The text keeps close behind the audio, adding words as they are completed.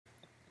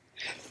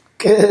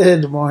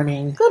Good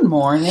morning. Good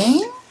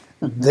morning.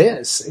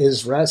 This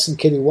is Russ and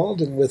Kitty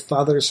Walden with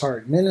Father's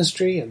Heart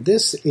Ministry, and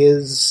this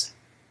is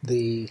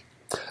the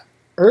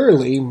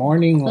early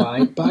morning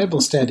light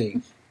Bible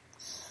study.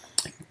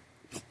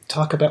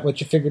 Talk about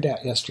what you figured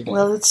out yesterday.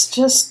 Well, it's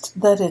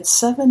just that it's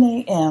 7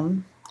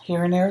 a.m.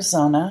 here in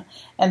Arizona,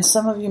 and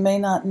some of you may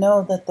not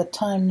know that the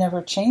time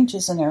never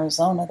changes in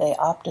Arizona. They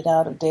opted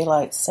out of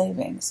daylight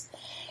savings.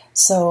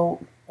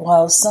 So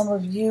while some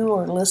of you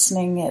are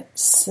listening at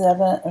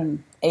 7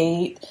 and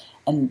 8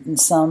 and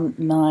some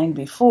 9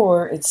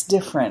 before, it's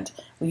different.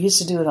 We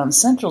used to do it on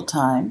Central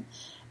Time,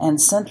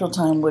 and Central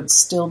Time would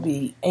still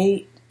be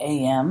 8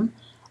 a.m.,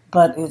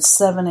 but it's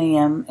 7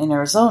 a.m. in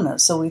Arizona.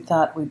 So we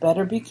thought we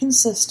better be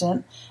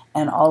consistent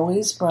and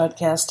always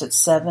broadcast at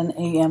 7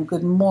 a.m.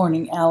 Good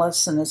morning.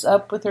 Allison is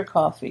up with her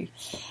coffee.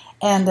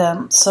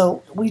 And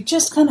so we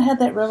just kind of had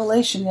that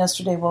revelation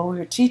yesterday while we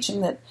were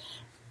teaching that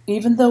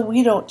even though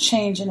we don't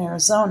change in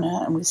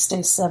Arizona and we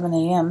stay 7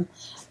 a.m.,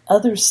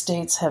 other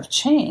states have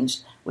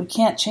changed. We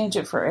can't change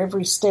it for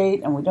every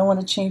state, and we don't want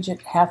to change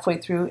it halfway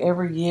through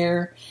every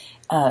year.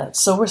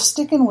 So we're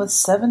sticking with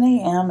 7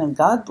 a.m., and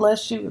God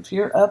bless you if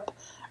you're up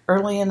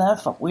early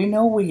enough. We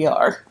know we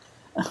are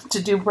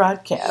to do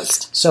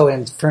broadcast. So,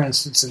 for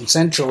instance, in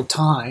Central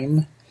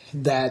Time,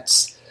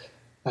 it's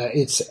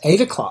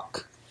 8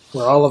 o'clock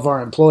where all of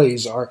our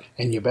employees are,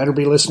 and you better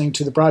be listening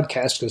to the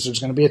broadcast because there's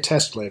going to be a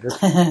test later.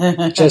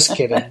 Just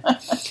kidding.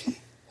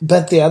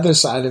 But the other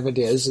side of it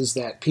is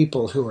that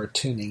people who are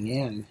tuning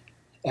in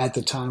at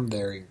the time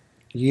they're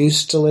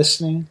used to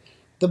listening,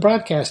 the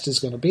broadcast is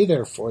going to be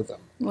there for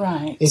them.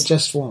 Right. It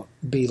just won't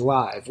be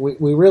live.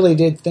 We really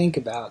did think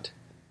about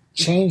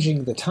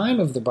changing the time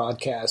of the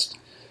broadcast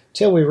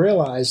till we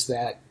realized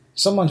that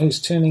someone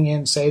who's tuning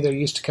in, say they're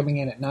used to coming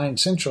in at 9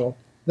 Central,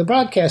 the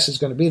broadcast is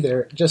going to be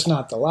there, just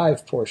not the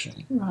live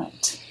portion.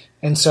 Right.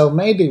 And so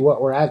maybe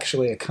what we're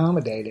actually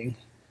accommodating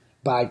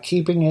by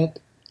keeping it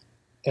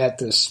at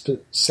the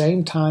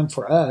same time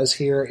for us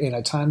here in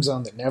a time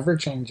zone that never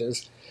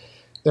changes,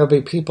 there'll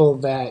be people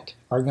that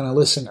are going to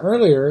listen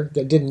earlier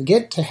that didn't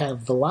get to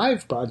have the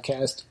live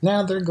broadcast.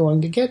 Now they're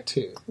going to get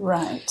to.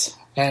 Right.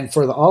 And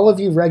for all of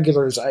you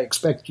regulars, I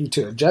expect you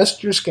to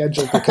adjust your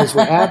schedule because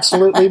we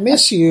absolutely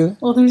miss you.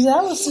 Well, there's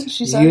Allison.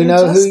 She's You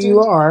know adjusted. who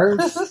you are.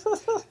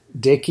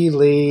 Dickie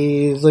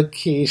Lee,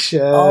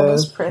 Lakeisha. All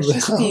those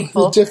precious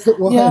people. The different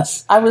ones.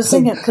 Yeah, I was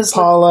thinking because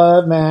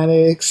Paula,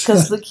 Maddox.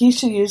 Because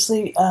Lakeisha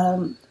usually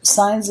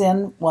signs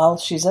in while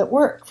she's at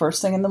work.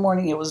 First thing in the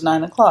morning, it was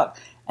 9 o'clock.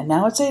 And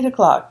now it's 8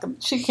 o'clock.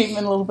 She came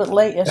in a little bit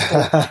late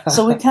yesterday.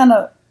 So we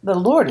the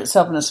Lord is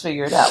helping us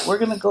figure it out. We're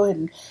going to go ahead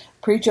and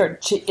preach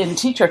and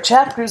teach our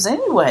chapters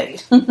anyway.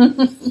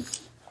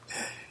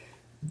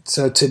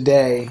 So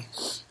today,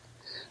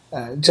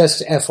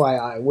 just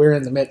FYI, we're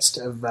in the midst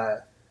of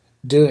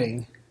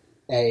doing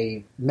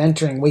a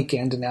mentoring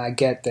weekend. And now I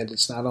get that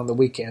it's not on the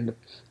weekend.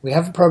 We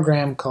have a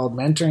program called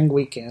Mentoring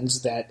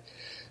Weekends that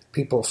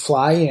people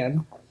fly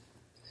in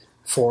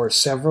for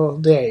several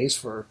days,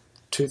 for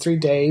 2-3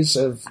 days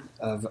of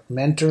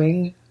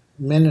mentoring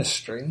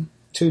ministry,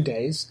 2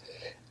 days,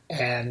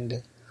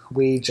 and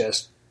we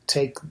just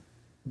take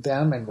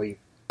them and we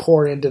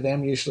pour into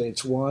them. Usually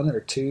it's 1 or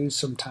 2.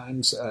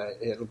 Sometimes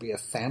it'll be a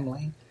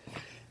family,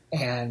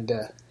 and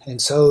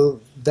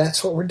so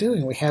that's what we're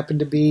doing. We happen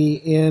to be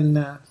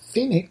in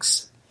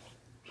Phoenix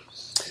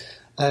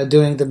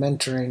doing the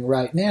mentoring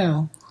right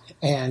now,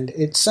 and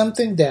it's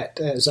something that,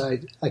 as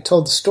I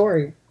told the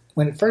story,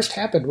 when it first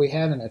happened, we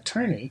had an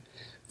attorney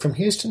from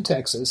Houston,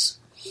 Texas,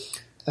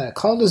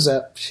 called us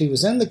up. She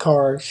was in the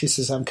car. She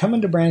says, "I'm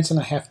coming to Branson.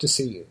 I have to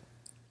see you."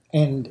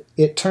 And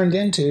it turned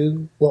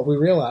into what we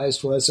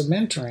realized was a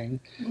mentoring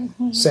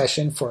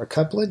session for a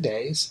couple of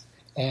days.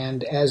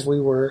 And as we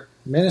were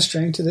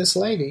ministering to this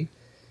lady,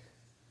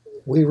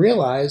 we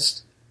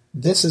realized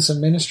this is a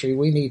ministry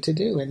we need to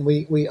do. And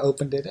we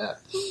opened it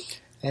up.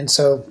 And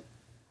so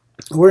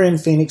we're in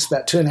Phoenix,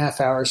 about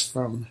 2.5 hours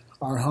from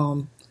our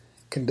home,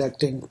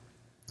 conducting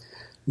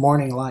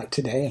morning light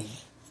today. And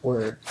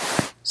we're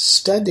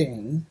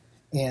studying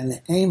in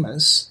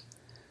Amos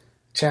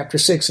chapter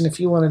 6. And if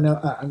you want to know,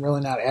 I'm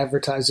really not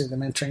advertising the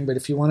mentoring, but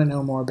if you want to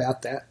know more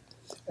about that,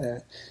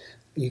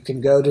 you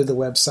can go to the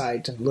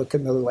website and look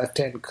in the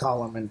left-hand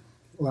column and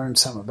learn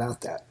some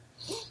about that.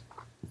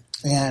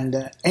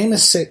 And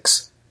Amos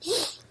 6,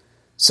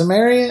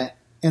 Samaria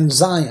and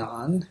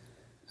Zion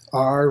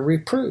are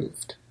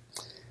reproved.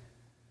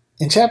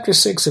 In chapter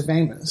 6 of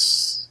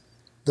Amos,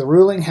 the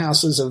ruling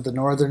houses of the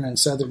northern and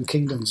southern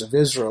kingdoms of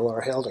Israel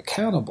are held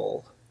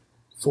accountable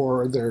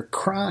for their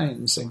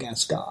crimes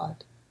against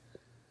God.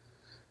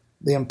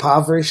 The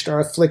impoverished are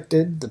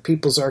afflicted. The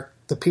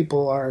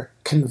people are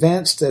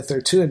convinced that they're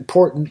too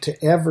important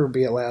to ever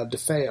be allowed to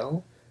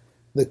fail.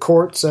 The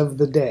courts of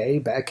the day,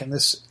 back in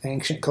this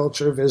ancient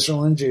culture of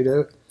Israel and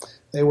Judah,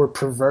 they were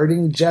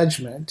perverting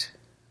judgment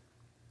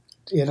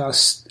in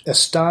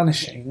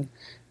astonishing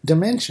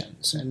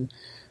dimensions. And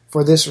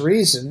for this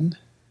reason,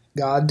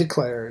 God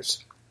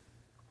declares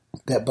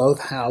that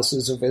both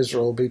houses of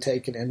Israel will be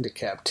taken into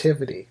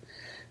captivity.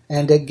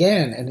 and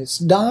again, and it's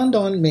dawned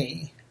on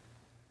me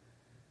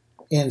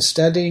in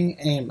studying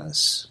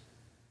Amos,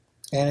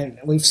 and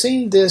we've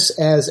seen this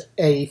as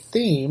a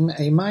theme,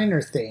 a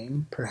minor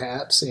theme,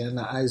 perhaps, in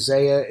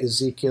Isaiah,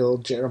 Ezekiel,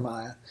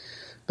 Jeremiah,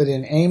 but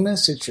in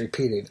Amos it's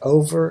repeated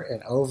over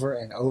and over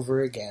and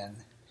over again.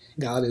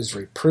 God is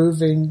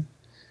reproving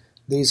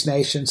these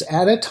nations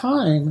at a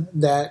time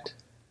that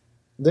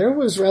there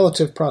was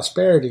relative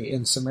prosperity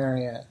in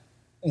Samaria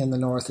in the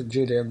north and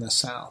Judah in the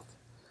south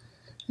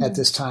at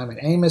this time. And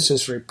Amos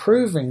is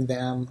reproving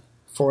them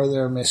for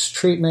their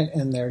mistreatment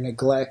and their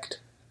neglect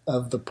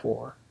of the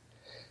poor.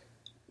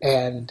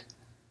 And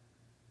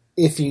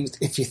if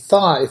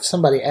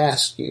somebody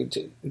asked you,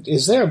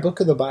 is there a book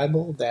of the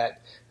Bible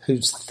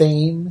whose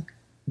theme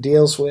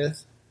deals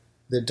with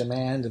the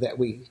demand that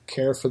we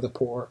care for the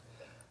poor?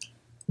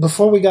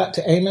 Before we got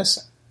to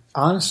Amos,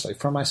 honestly,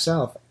 for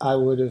myself, I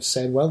would have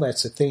said, well,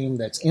 that's a theme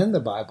that's in the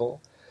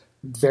Bible,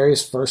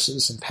 various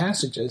verses and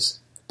passages.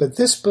 But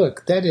this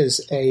book, that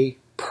is a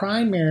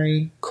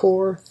primary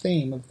core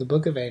theme of the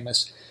book of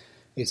Amos.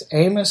 It's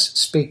Amos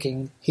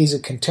speaking. He's a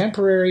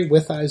contemporary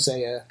with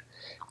Isaiah,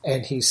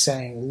 and he's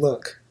saying,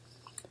 look,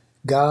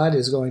 God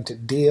is going to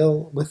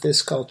deal with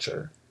this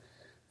culture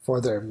for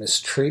their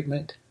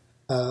mistreatment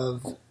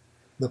of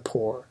the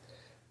poor.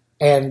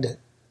 And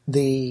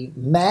the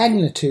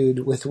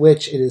magnitude with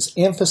which it is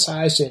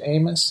emphasized in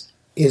Amos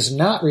is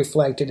not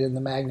reflected in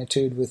the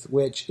magnitude with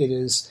which it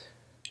is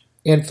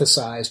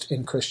emphasized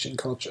in Christian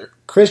culture.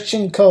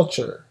 Christian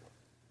culture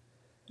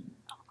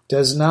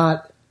does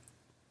not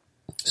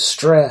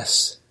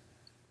stress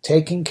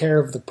taking care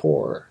of the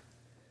poor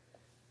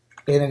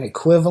in an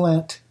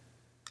equivalent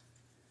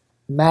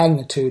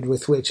magnitude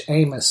with which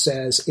Amos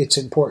says it's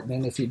important,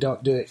 and if you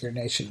don't do it, your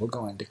nation will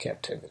go into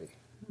captivity.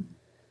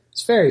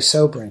 It's very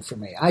sobering for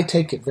me. I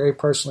take it very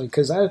personally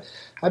because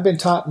I've been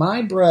taught.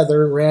 My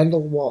brother,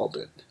 Randall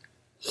Walden,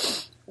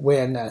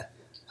 when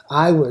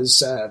I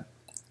was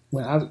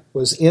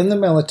in the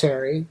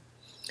military,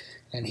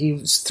 and he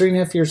was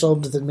 3.5 years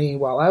older than me,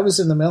 while I was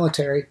in the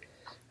military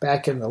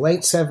back in the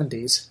late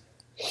 70s,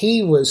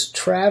 he was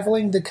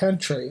traveling the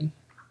country,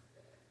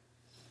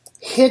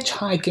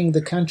 hitchhiking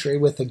the country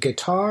with a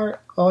guitar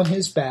on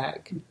his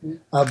back,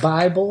 a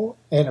Bible,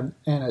 and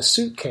a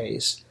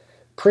suitcase,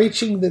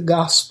 preaching the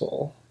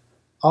gospel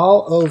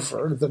all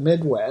over the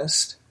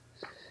Midwest.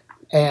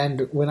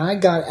 And when I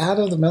got out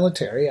of the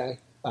military,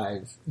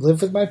 I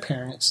lived with my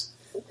parents.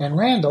 And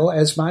Randall,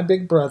 as my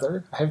big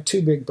brother, I have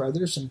 2 big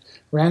brothers, and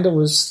Randall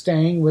was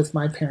staying with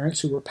my parents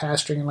who were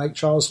pastoring in Lake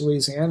Charles,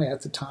 Louisiana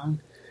at the time.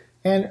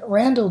 And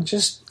Randall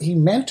he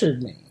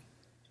mentored me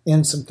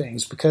in some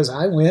things because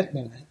I went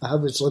and I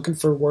was looking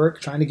for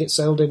work, trying to get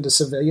settled into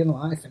civilian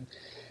life, and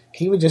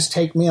he would just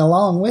take me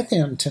along with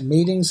him to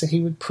meetings that he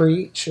would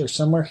preach or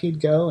somewhere he'd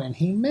go, and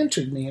he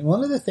mentored me. And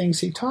one of the things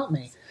he taught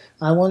me,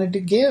 I wanted to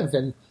give,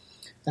 and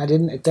I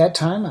didn't, at that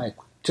time, I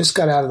just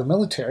got out of the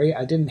military.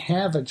 I didn't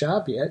have a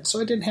job yet,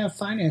 so I didn't have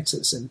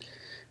finances. And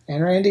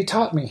Randy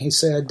taught me, he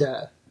said,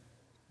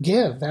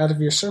 give out of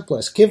your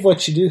surplus. Give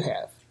what you do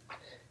have.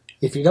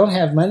 If you don't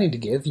have money to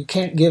give, you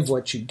can't give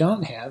what you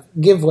don't have.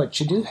 Give what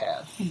you do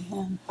have.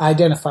 Mm-hmm.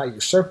 Identify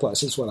your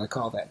surplus is what I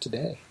call that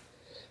today.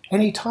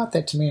 And he taught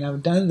that to me, and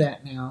I've done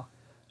that now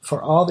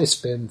for all this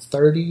been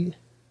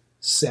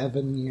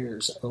 37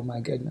 years. Oh, my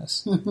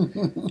goodness.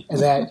 And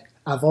that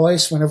I've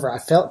always, whenever I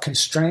felt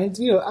constrained,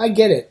 I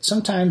get it.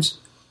 Sometimes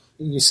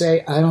you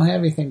say, I don't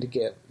have anything to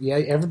give. Yeah,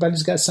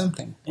 everybody's got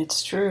something.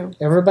 It's true.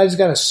 Everybody's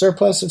got a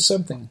surplus of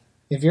something.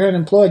 If you're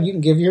unemployed, you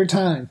can give your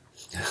time.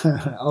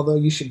 Although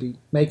you should be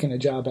making a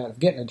job out of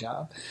getting a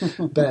job.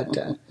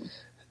 But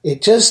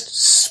it just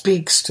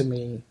speaks to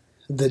me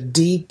the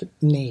deep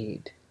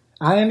need.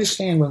 I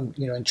understand when,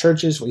 in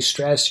churches we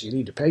stress you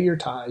need to pay your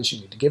tithes,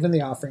 you need to give in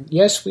the offering.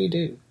 Yes, we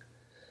do.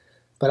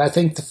 But I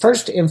think the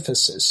first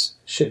emphasis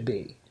should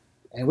be,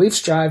 and we've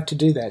strived to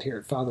do that here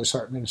at Father's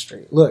Heart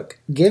Ministry. Look,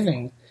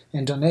 giving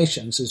and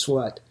donations is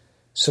what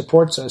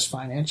supports us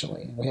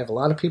financially. And we have a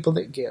lot of people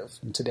that give.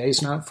 And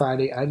today's not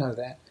Friday, I know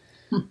that.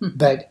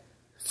 But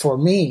for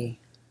me,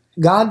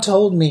 God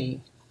told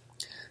me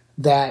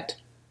that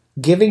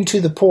giving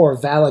to the poor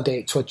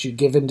validates what you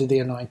give into the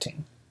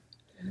anointing.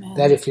 Amen.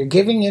 That if you're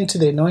giving into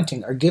the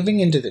anointing or giving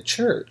into the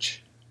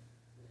church,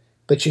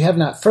 but you have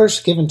not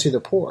first given to the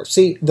poor.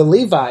 See, the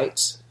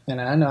Levites, and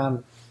I know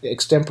I'm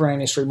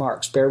extemporaneous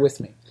remarks, bear with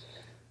me.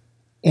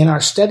 In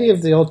our study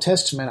of the Old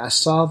Testament, I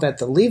saw that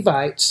the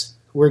Levites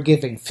were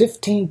giving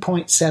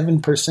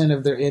 15.7%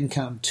 of their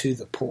income to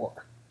the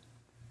poor,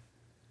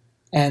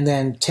 and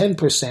then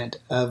 10%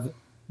 of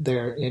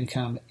their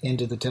income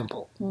into the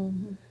temple.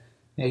 Mm-hmm.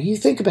 Now, you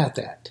think about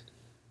that.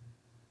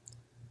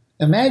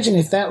 Imagine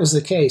if that was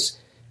the case.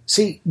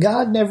 See,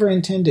 God never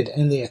intended,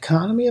 in the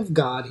economy of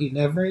God, He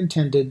never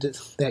intended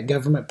that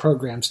government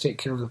programs take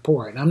care of the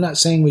poor. And I'm not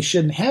saying we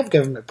shouldn't have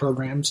government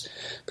programs,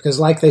 because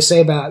like they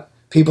say about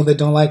people that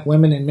don't like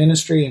women in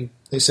ministry, and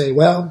they say,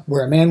 well,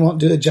 where a man won't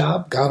do a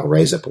job, God will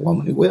raise up a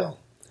woman who will.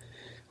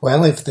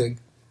 Well, if the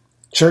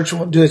church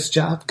won't do its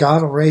job,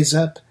 God will raise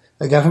up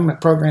a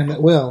government program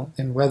that will,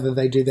 and whether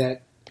they do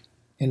that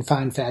in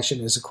fine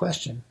fashion as a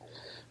question.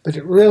 But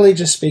it really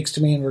just speaks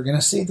to me, and we're going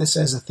to see this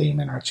as a theme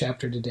in our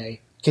chapter today.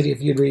 Kitty,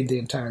 if you'd read the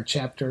entire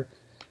chapter,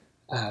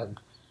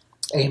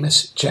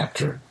 Amos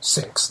chapter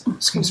 6.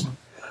 Excuse me.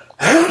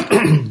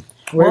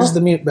 Where's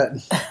the mute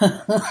button?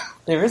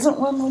 There isn't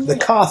one. The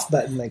cough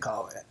button, they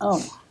call it.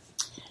 Oh.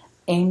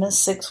 Amos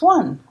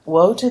 6:1.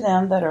 Woe to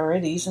them that are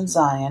at ease in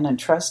Zion, and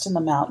trust in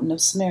the mountain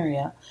of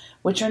Samaria,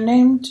 which are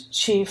named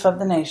chief of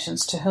the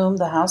nations, to whom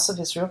the house of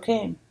Israel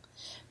came.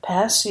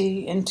 Pass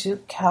ye into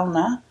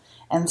Calneh,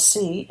 and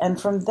see,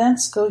 and from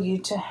thence go ye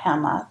to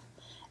Hamath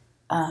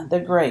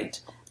the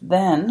great.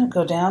 Then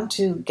go down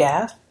to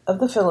Gath of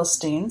the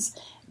Philistines.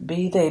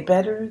 Be they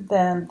better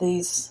than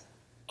these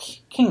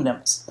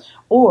kingdoms,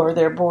 or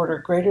their border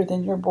greater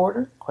than your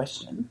border?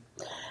 Question.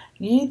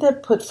 Ye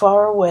that put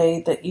far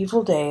away the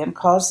evil day, and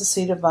cause the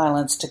seat of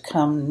violence to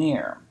come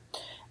near,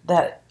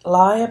 that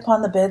lie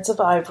upon the beds of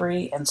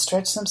ivory, and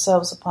stretch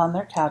themselves upon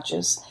their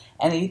couches,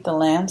 and eat the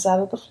lambs out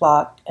of the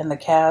flock, and the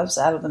calves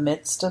out of the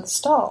midst of the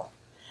stall,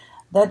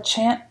 that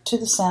chant to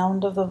the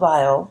sound of the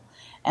viol,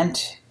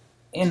 and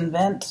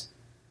invent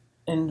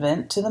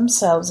to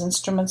themselves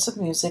instruments of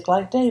music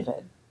like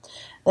David,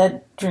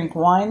 that drink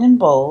wine in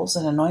bowls,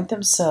 and anoint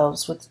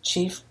themselves with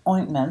chief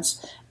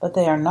ointments, but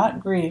they are not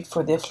grieved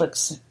for the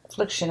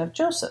affliction of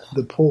Joseph.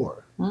 The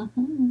poor.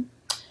 Mm-hmm.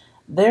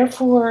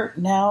 Therefore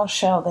now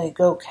shall they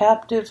go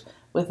captive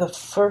with the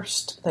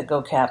first that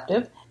go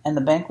captive, and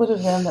the banquet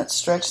of them that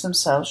stretch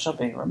themselves shall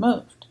be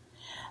removed.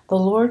 The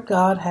Lord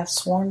God hath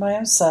sworn by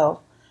himself,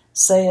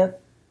 saith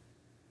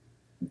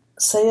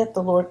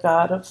the Lord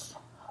God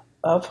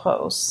of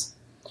hosts,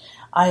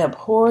 I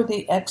abhor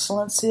the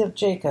excellency of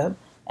Jacob,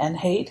 and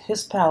hate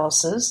his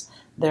palaces.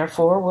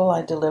 Therefore will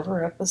I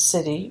deliver up the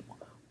city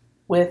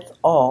with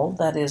all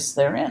that is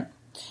therein.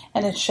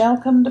 And it shall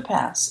come to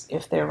pass,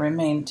 if there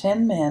remain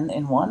 10 men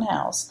in one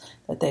house,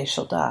 that they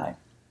shall die.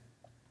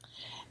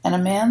 And a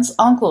man's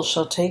uncle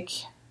shall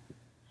take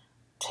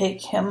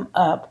him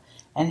up,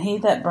 and he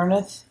that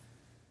burneth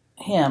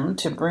him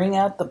to bring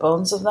out the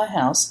bones of thy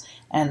house,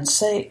 and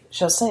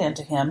shall say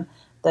unto him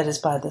that is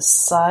by the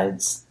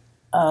sides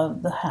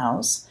of the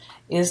house,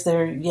 Is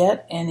there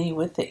yet any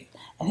with thee?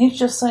 And he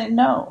shall say,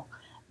 No.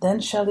 Then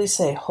shall he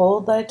say,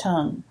 Hold thy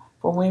tongue,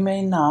 for we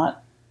may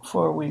not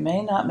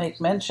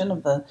make mention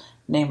of the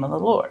name of the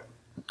Lord.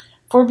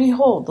 For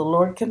behold, the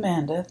Lord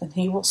commandeth, and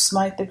he will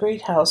smite the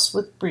great house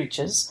with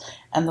breaches,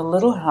 and the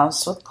little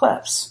house with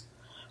clefts.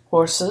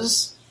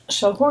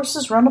 Shall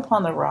horses run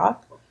upon the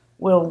rock?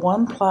 Will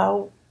one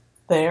plow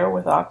there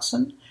with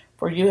oxen?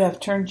 For you have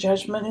turned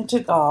judgment into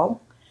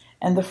gall,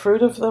 and the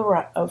fruit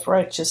of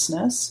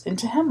righteousness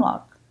into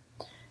hemlock.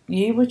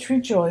 Ye which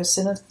rejoice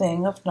in a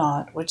thing of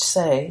naught, which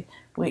say,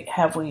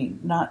 Have we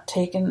not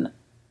taken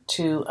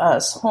to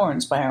us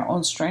horns by our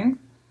own strength?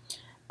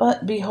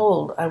 But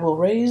behold, I will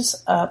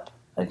raise up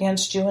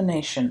against you a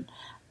nation,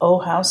 O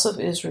house of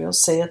Israel,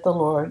 saith the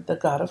Lord, the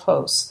God of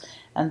hosts,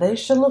 and they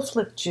shall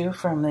afflict you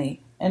from the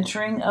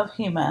entering of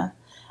Hamath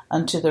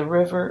unto the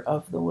river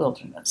of the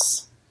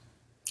wilderness.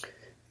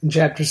 In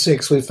chapter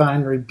 6, we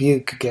find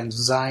rebuke against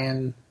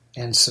Zion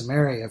and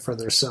Samaria for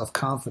their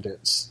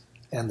self-confidence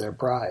and their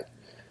pride.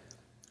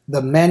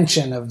 The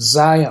mention of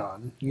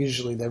Zion,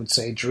 usually they would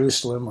say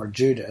Jerusalem or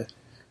Judah,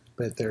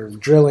 but they're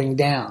drilling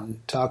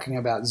down, talking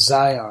about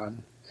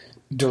Zion,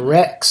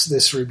 directs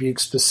this rebuke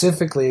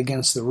specifically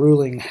against the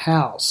ruling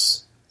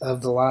house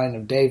of the line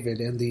of David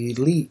and the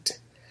elite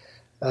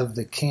of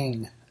the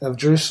king of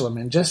Jerusalem.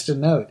 And just a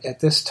note, at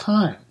this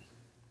time,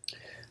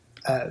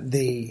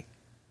 it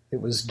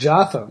was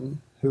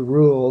Jotham who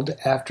ruled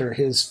after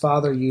his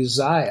father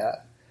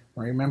Uzziah.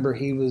 Remember,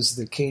 he was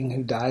the king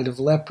who died of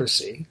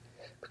leprosy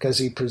because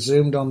he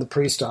presumed on the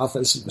priest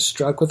office and was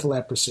struck with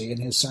leprosy,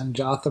 and his son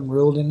Jotham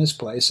ruled in his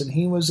place, and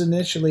he was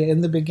initially,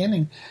 in the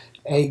beginning,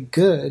 a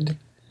good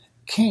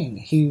king.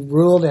 He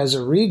ruled as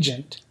a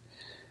regent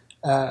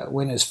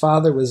when his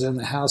father was in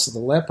the house of the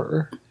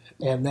leper,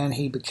 and then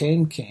he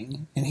became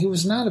king, and he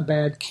was not a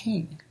bad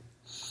king.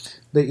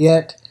 But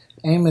yet,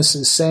 Amos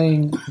is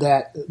saying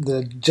that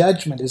the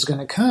judgment is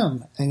going to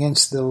come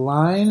against the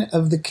line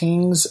of the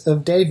kings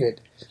of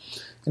David.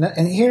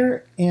 And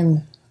here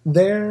in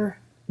their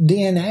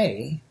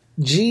DNA,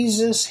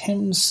 Jesus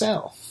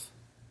himself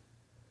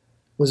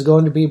was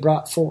going to be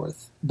brought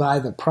forth by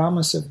the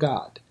promise of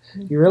God.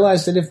 You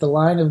realize that if the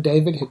line of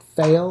David had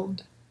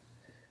failed,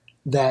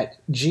 that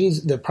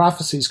the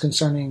prophecies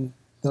concerning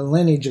the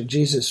lineage of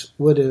Jesus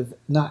would have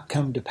not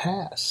come to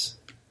pass.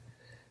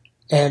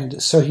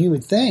 And so you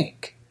would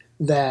think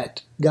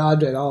that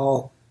God at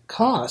all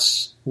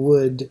costs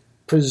would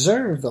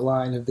preserve the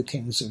line of the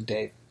kings of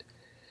David.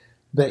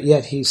 But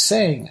yet he's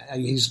saying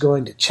he's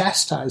going to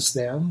chastise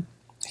them.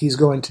 He's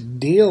going to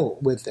deal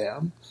with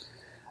them.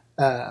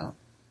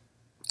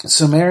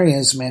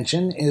 Samaria's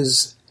mention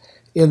is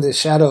in the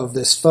shadow of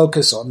this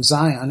focus on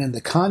Zion, in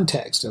the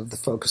context of the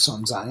focus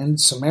on Zion.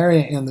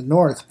 Samaria in the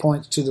north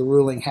points to the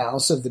ruling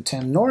house of the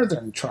 10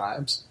 northern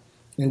tribes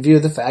in view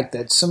of the fact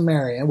that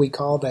Samaria, we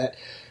call that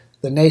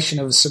the nation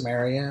of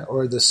Samaria,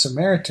 or the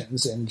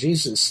Samaritans in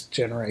Jesus'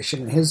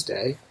 generation, in his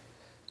day,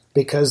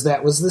 because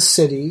that was the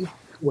city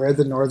where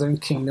the northern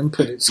kingdom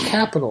put its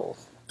capital.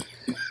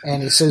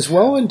 And he says,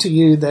 woe unto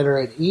you that are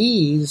at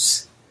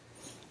ease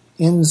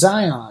in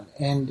Zion.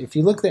 And if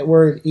you look that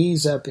word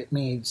ease up, it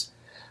means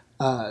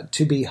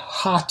to be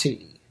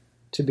haughty,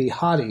 to be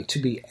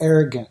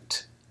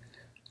arrogant,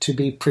 to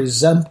be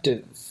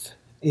presumptive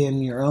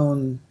in your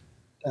own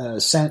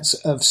sense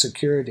of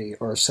security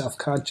or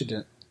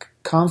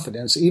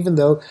self-confidence, even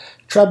though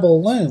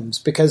trouble looms.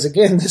 Because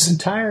again, this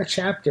entire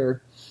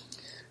chapter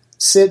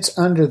sits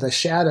under the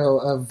shadow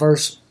of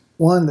verse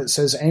 1 that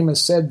says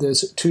Amos said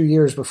this 2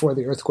 years before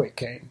the earthquake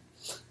came.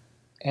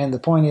 And the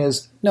point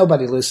is,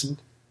 nobody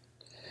listened.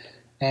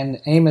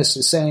 And Amos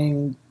is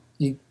saying,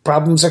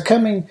 problems are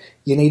coming.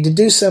 You need to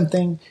do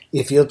something.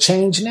 If you'll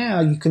change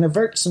now, you can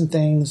avert some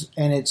things.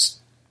 And it's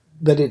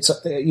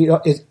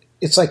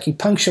like you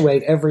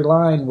punctuate every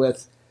line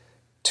with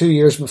 2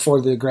 years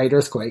before the great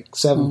earthquake.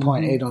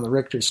 7.8 on the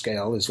Richter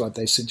scale is what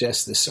they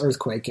suggest this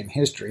earthquake in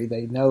history.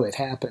 They know it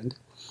happened.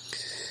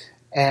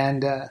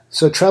 And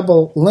so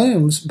trouble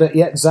looms, but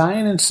yet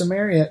Zion and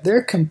Samaria,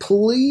 they're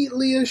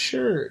completely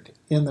assured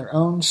in their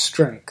own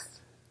strength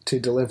to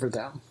deliver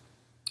them.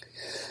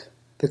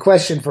 The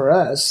question for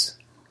us,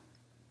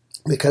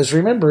 because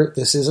remember,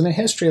 this isn't a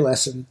history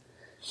lesson,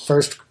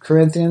 1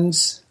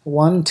 Corinthians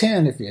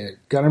 1:10, if you're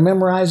going to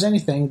memorize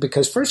anything,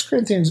 because 1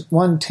 Corinthians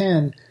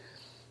 1:10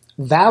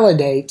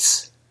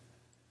 validates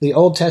the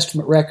Old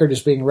Testament record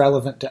as being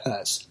relevant to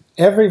us.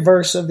 Every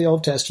verse of the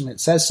Old Testament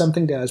says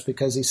something to us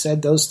because he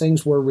said those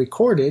things were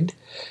recorded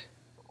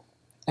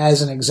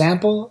as an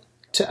example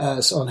to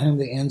us on whom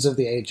the ends of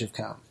the age have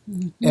come.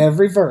 Mm-hmm.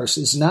 Every verse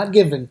is not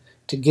given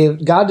to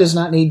give. God does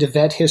not need to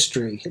vet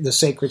history, the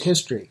sacred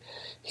history.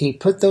 He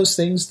put those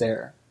things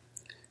there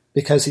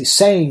because he's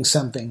saying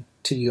something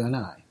to you and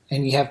I.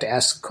 And you have to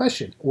ask the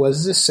question, what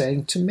is this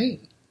saying to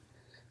me?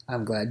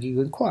 I'm glad you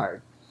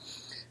inquired.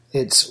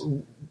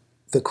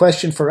 The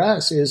question for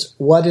us is,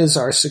 what is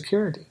our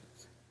security?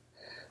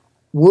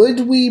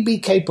 Would we be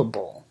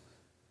capable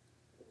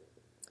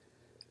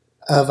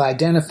of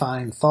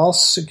identifying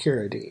false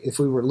security if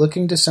we were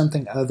looking to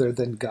something other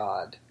than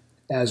God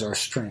as our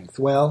strength?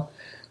 Well,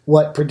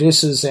 what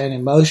produces an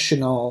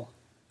emotional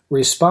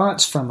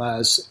response from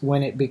us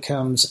when it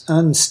becomes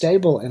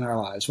unstable in our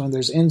lives, when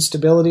there's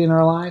instability in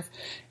our life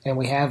and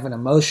we have an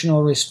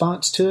emotional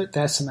response to it,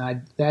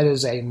 that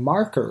is a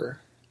marker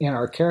in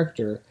our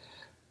character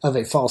of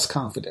a false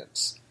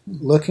confidence,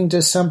 looking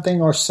to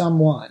something or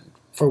someone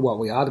for what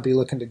we ought to be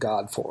looking to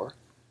God for.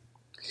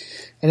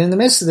 And in the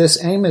midst of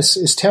this, Amos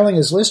is telling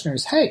his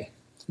listeners, hey,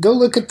 go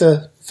look at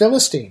the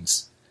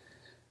Philistines.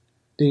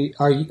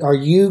 Are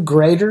you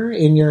greater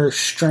in your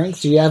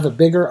strength? Do you have a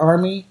bigger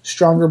army,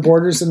 stronger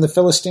borders than the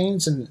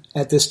Philistines? And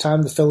at this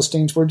time, the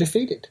Philistines were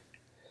defeated.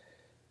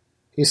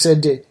 He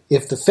said,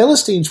 if the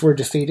Philistines were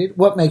defeated,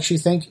 what makes you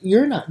think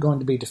you're not going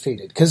to be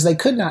defeated? Because they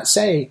could not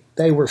say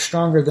they were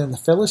stronger than the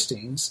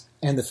Philistines,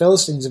 and the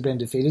Philistines have been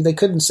defeated. They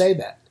couldn't say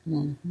that.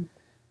 Mm-hmm.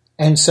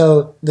 And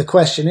so the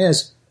question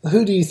is,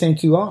 who do you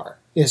think you are,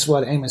 is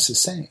what Amos is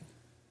saying.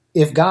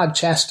 If God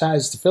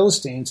chastised the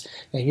Philistines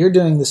and you're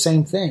doing the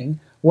same thing,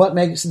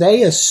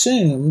 they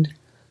assumed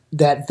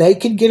that they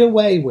could get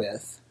away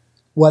with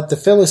what the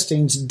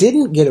Philistines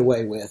didn't get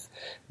away with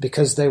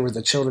because they were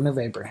the children of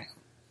Abraham.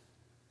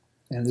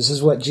 And this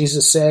is what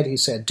Jesus said. He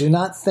said, do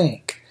not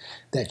think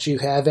that you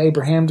have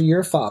Abraham to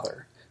your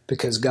father,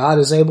 because God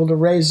is able to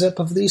raise up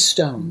of these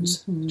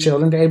stones,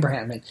 children to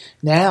Abraham. And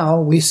now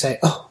we say,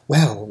 oh,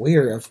 well,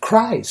 we're of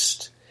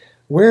Christ.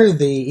 We're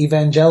the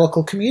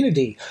evangelical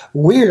community.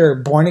 We're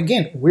born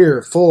again.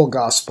 We're full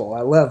gospel.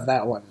 I love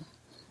that one.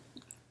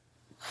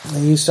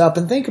 And you stop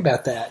and think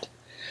about that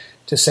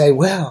to say,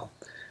 well,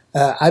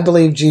 I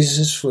believe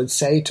Jesus would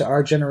say to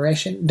our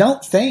generation,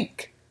 don't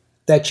think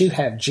that you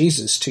have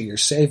Jesus to your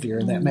Savior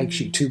and that makes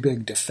you too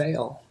big to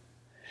fail.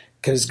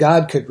 Because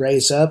God could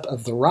raise up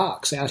of the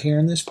rocks out here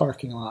in this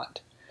parking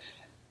lot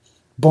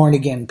born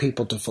again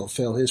people to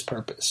fulfill his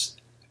purpose.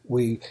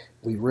 We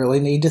really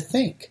need to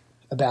think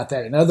about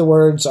that. In other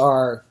words,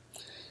 our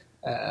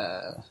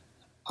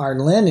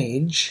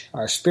lineage,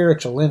 our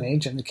spiritual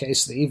lineage, in the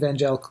case of the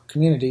evangelical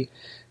community,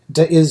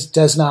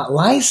 does not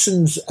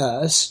license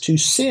us to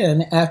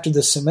sin after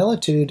the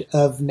similitude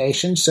of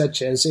nations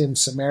such as in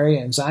Samaria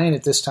and Zion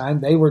at this time.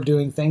 They were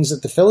doing things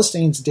that the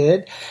Philistines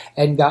did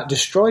and got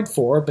destroyed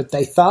for, but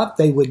they thought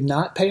they would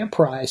not pay a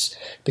price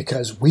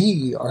because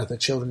we are the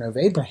children of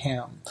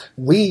Abraham.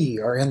 We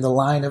are in the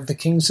line of the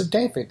kings of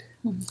David.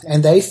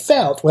 And they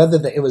felt,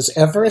 whether it was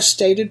ever a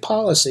stated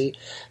policy,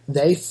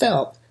 they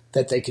felt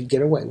that they could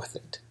get away with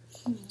it.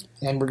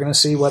 And we're going to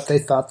see what they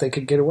thought they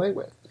could get away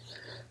with.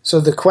 So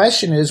the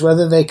question is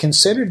whether they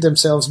considered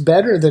themselves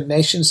better than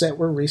nations that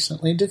were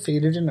recently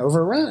defeated and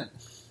overrun.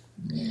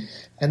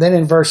 And then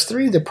in verse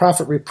 3, the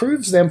prophet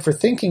reproves them for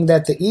thinking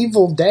that the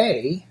evil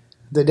day,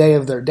 the day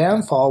of their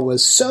downfall,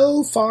 was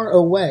so far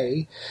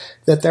away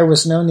that there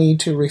was no need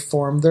to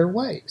reform their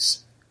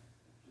ways.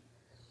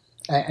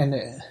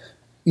 And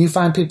You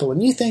find people,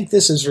 and you think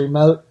this is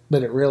remote,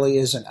 but it really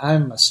isn't.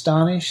 I'm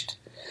astonished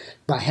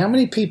by how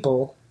many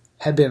people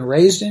have been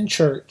raised in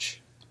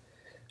church.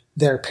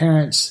 Their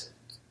parents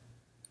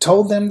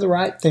told them the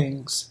right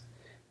things,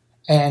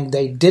 and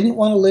they didn't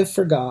want to live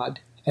for God.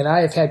 And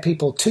I have had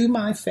people to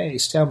my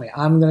face tell me,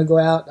 I'm going to go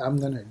out, I'm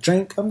going to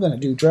drink, I'm going to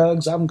do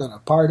drugs, I'm going to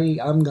party,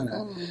 I'm going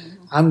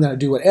to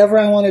do whatever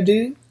I want to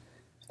do.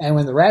 And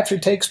when the rapture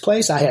takes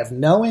place, I have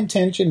no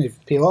intention.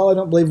 If people, I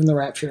don't believe in the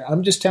rapture,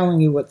 I'm just telling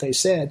you what they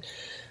said.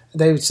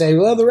 They would say,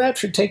 well, the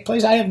rapture take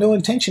place. I have no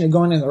intention of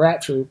going in the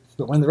rapture.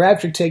 But when the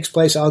rapture takes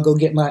place, I'll go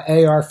get my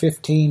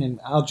AR-15 and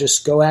I'll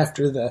just go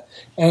after the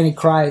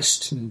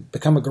Antichrist and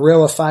become a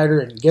guerrilla fighter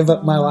and give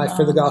up my life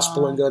for the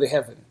gospel and go to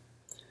heaven.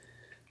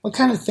 What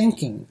kind of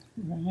thinking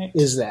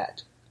is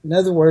that? In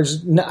other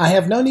words, I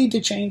have no need to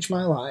change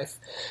my life,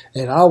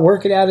 and I'll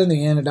work it out in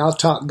the end, and I'll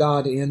talk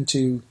God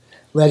into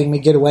letting me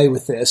get away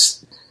with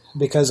this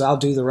because I'll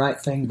do the right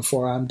thing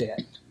before I'm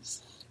dead.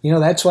 You know,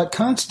 that's what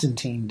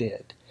Constantine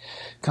did.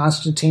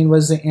 Constantine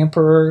was the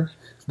emperor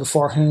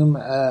before whom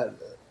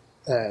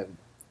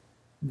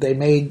they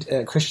made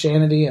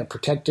Christianity a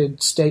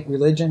protected state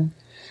religion,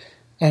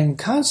 and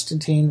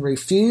Constantine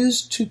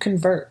refused to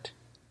convert.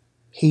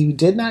 He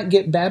did not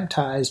get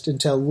baptized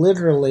until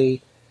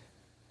literally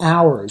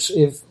hours,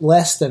 if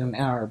less than an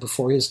hour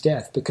before his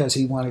death, because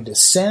he wanted to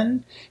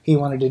sin, he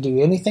wanted to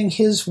do anything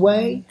his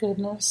way,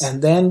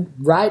 and then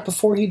right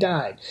before he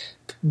died,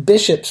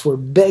 bishops were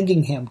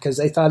begging him because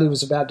they thought he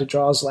was about to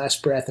draw his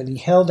last breath, and he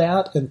held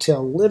out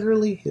until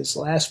literally his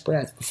last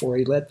breath before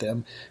he let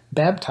them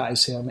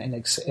baptize him,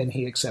 and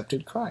he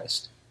accepted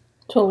Christ.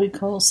 That's what we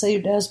call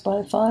saved as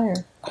by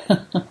fire.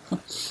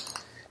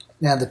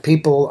 Now, the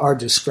people are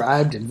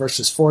described in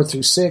verses 4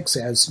 through 6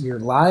 as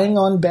you're lying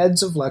on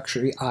beds of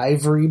luxury,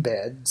 ivory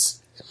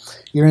beds.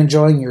 You're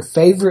enjoying your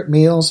favorite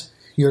meals.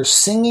 You're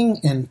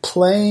singing and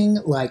playing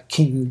like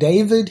King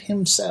David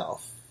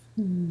himself.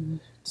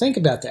 Think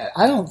about that.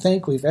 I don't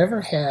think we've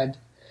ever had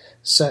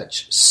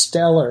such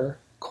stellar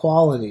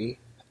quality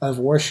of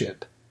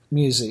worship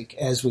music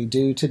as we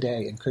do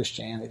today in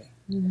Christianity.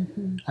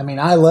 I mean,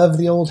 I love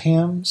the old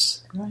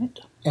hymns. Right.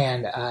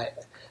 And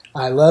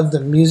I love the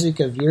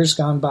music of years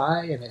gone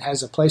by, and it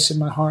has a place in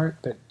my heart,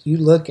 but you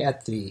look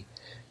at the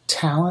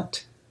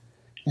talent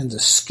and the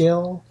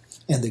skill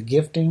and the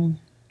gifting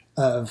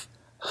of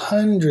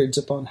hundreds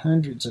upon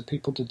hundreds of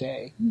people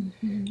today,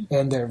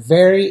 and they're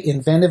very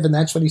inventive, and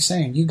that's what he's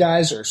saying. You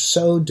guys are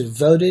so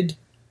devoted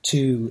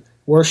to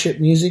worship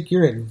music,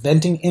 you're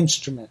inventing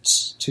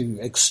instruments to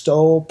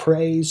extol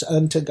praise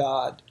unto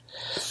God.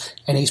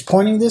 And he's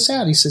pointing this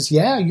out. He says,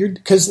 yeah,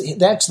 because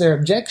that's their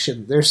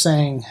objection. They're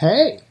saying,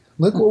 hey,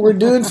 look what we're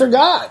doing for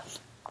God.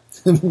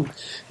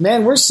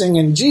 Man, we're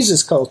singing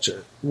Jesus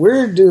culture.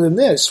 We're doing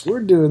this.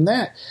 We're doing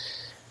that.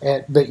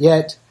 But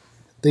yet,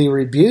 the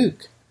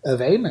rebuke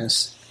of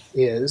Amos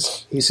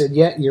is, he said,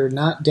 yet you're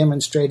not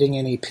demonstrating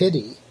any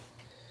pity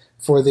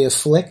for the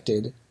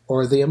afflicted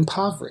or the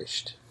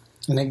impoverished.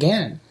 And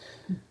again,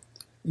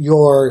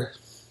 your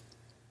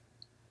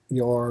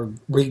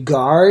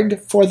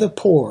regard for the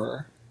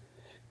poor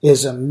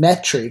is a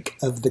metric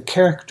of the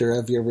character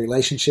of your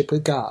relationship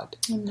with God.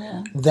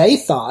 Amen. They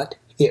thought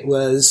it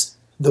was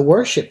the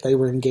worship they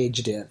were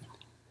engaged in.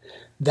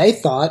 They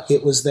thought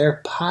it was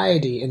their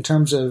piety in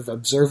terms of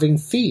observing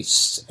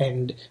feasts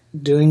and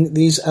doing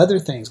these other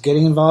things,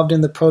 getting involved in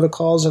the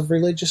protocols of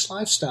religious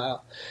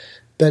lifestyle.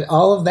 But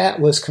all of that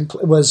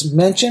was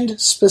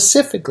mentioned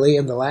specifically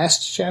in the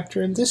last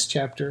chapter and this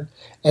chapter,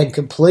 and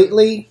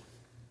completely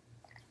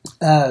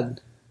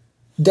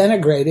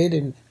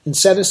denigrated and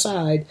set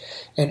aside.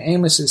 And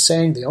Amos is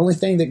saying the only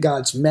thing that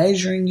God's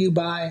measuring you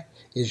by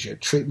is your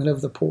treatment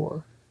of the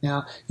poor.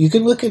 Now, you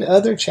can look at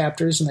other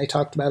chapters, and they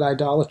talked about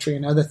idolatry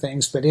and other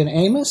things, but in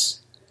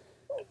Amos,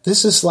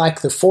 this is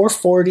like the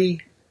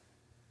 440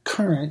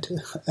 current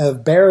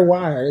of bare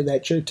wire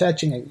that you're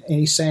touching. And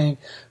he's saying,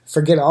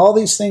 forget all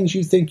these things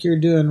you think you're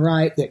doing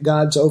right, that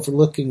God's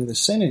overlooking the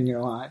sin in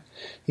your life.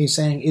 He's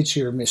saying it's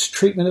your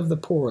mistreatment of the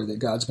poor that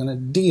God's going to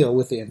deal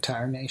with the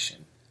entire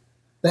nation.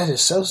 That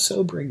is so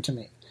sobering to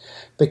me,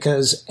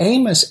 because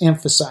Amos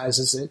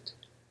emphasizes it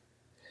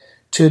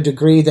to a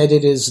degree that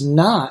it is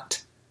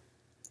not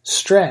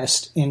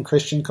stressed in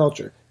Christian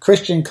culture.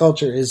 Christian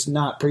culture is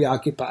not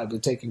preoccupied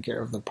with taking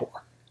care of the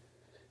poor.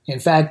 In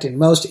fact, in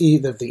most of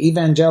the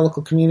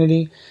evangelical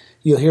community,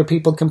 you'll hear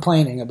people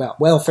complaining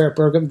about welfare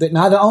programs that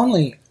not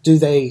only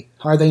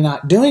are they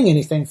not doing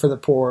anything for the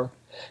poor,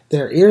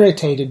 they're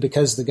irritated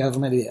because the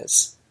government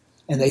is.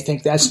 And they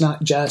think that's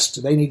not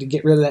just. They need to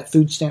get rid of that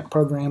food stamp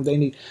program.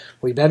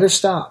 We better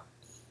stop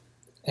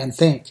and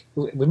think.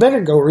 We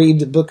better go read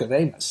the book of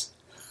Amos.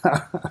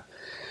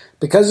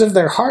 Because of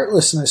their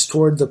heartlessness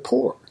toward the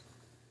poor.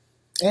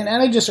 And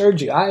I just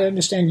urge you, I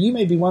understand you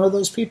may be one of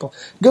those people.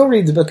 Go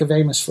read the book of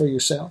Amos for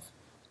yourself.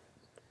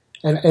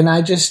 And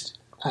I just,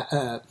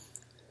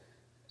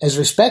 as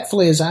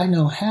respectfully as I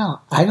know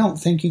how, I don't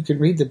think you could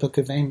read the book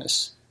of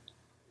Amos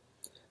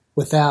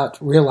without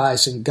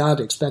realizing God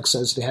expects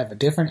us to have a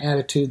different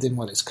attitude than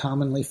what is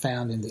commonly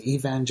found in the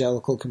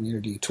evangelical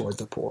community toward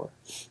the poor.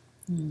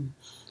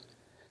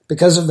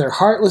 Because of their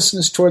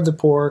heartlessness toward the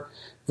poor,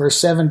 verse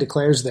 7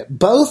 declares that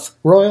both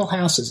royal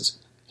houses,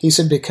 he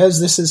said,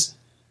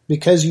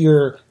 because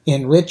you're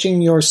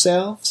enriching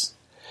yourselves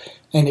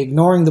and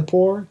ignoring the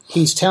poor,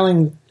 he's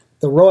telling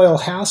the royal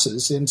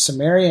houses in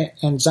Samaria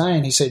and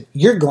Zion, he said,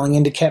 you're going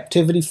into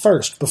captivity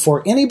first.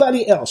 Before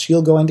anybody else,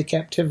 you'll go into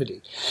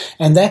captivity.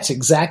 And that's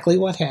exactly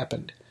what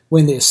happened.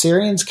 When the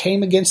Assyrians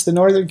came against the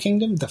northern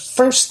kingdom, the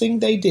first thing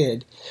they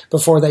did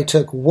before they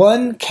took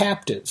one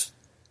captive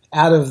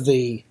out of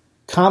the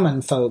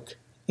common folk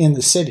in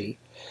the city,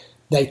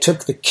 they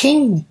took the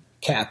king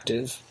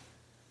captive,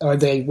 or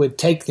they would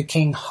take the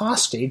king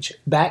hostage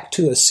back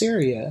to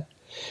Assyria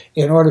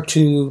in order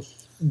to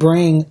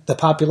bring the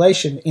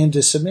population into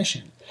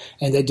submission.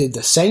 And they did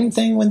the same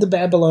thing when the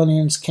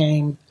Babylonians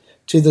came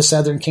to the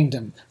southern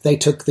kingdom. They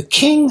took the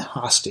king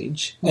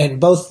hostage, and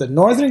both the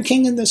northern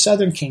king and the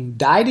southern king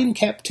died in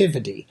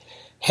captivity,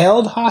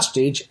 held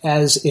hostage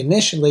as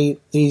initially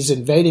these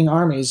invading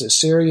armies,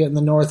 Assyria in the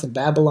north and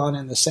Babylon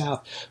in the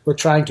south, were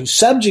trying to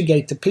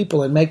subjugate the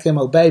people and make them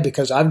obey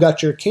because I've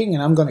got your king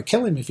and I'm going to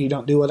kill him if you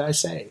don't do what I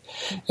say.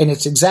 And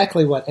it's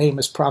exactly what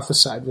Amos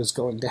prophesied was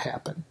going to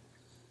happen.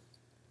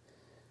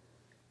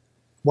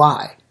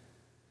 Why?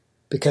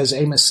 Because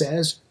Amos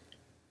says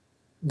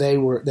they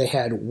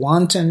had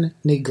wanton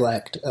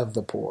neglect of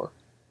the poor.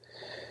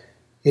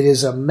 It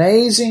is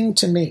amazing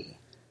to me,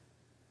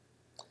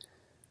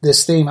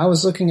 this theme. I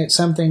was looking at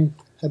something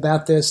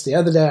about this. The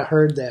other day I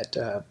heard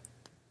that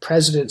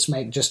presidents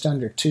make just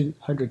under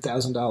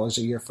 $200,000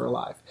 a year for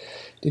life.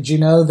 Did you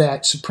know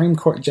that Supreme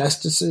Court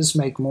justices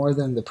make more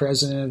than the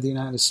President of the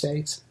United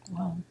States?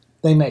 Wow.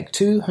 They make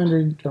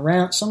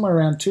somewhere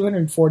around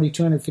 $240,000,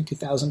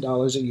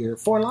 $250,000 a year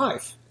for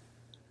life.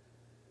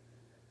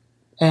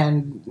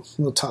 And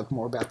we'll talk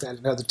more about that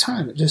another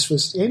time. It just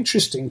was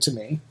interesting to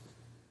me.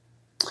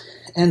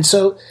 And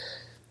so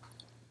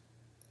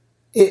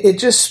it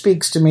just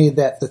speaks to me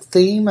that the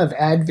theme of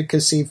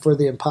advocacy for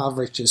the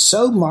impoverished is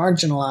so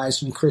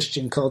marginalized in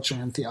Christian culture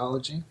and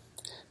theology.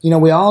 You know,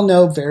 we all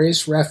know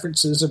various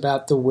references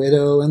about the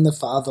widow and the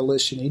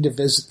fatherless. You need to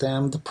visit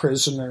them, the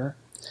prisoner.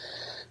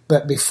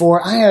 But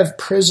before, I have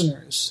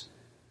prisoners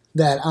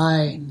that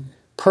I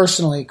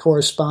personally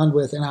correspond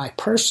with and I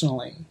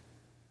personally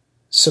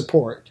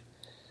support,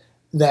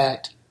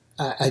 that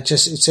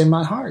it's in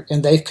my heart.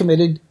 And they've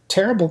committed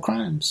terrible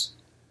crimes.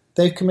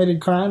 They've committed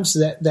crimes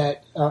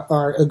that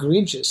are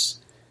egregious.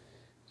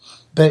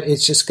 But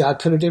it's just God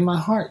put it in my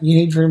heart. You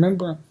need to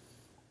remember them.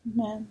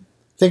 Amen.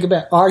 Think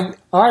about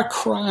our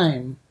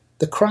crime,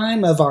 the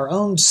crime of our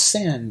own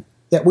sin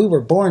that we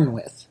were born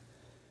with,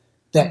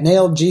 that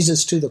nailed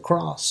Jesus to the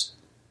cross.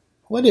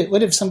 What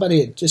if somebody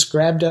had just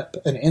grabbed up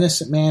an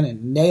innocent man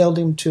and nailed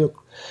him to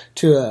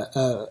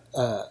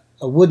a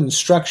wooden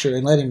structure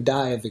and let him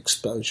die of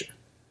exposure?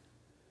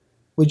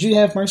 Would you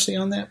have mercy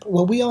on that?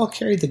 Well, we all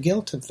carry the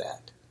guilt of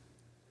that.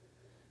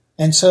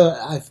 And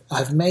so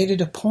I've made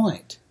it a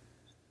point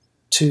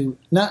to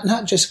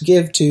not just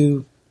give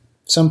to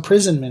some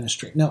prison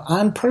ministry. No,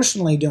 I'm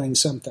personally doing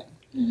something.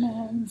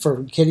 Amen.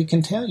 For Kitty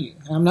can tell you.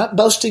 I'm not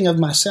boasting of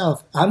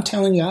myself. I'm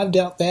telling you I've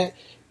dealt that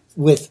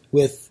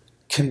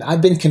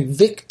I've been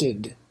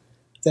convicted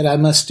that I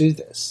must do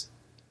this.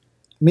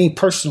 Me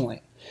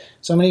personally.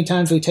 So many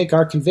times we take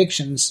our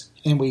convictions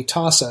and we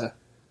toss $1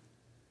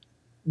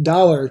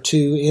 or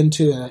 $2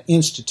 into an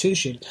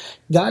institution.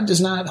 God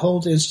does not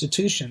hold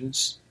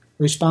institutions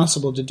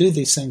responsible to do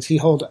these things. He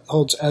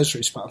holds us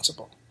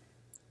responsible.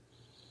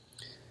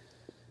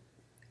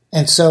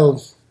 And so,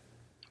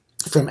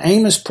 from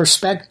Amos'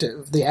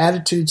 perspective, the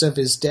attitudes of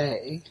his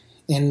day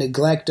in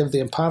neglect of the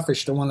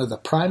impoverished are one of the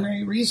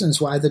primary reasons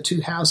why the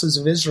two houses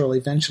of Israel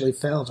eventually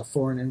fell to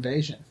foreign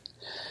invasion.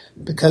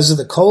 Because of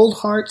the cold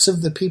hearts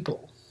of the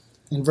people.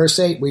 In verse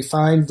 8, we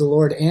find the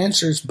Lord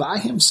answers by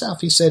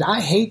himself. He said, I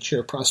hate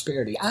your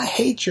prosperity. I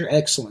hate your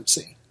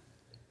excellency.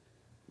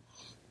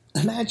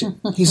 Imagine,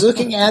 he's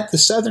looking at the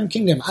southern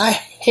kingdom. I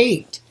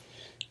hate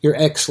your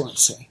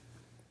excellency.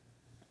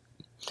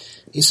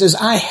 He says,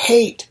 I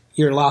hate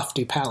your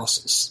lofty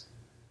palaces.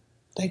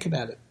 Think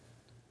about it.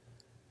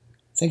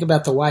 Think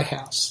about the White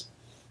House.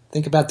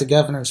 Think about the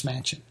governor's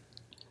mansion.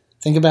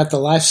 Think about the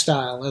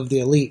lifestyle of the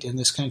elite in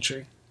this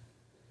country.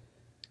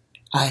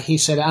 He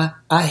said,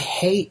 I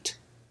hate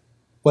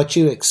what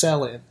you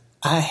excel in.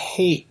 I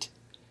hate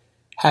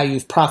how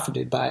you've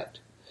profited by it.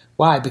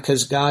 Why?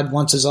 Because God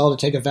wants us all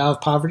to take a vow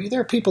of poverty. There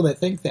are people that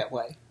think that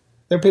way.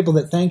 There are people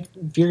that think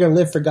if you're going to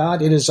live for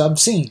God, it is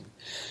obscene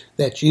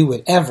that you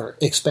would ever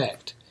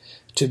expect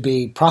to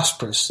be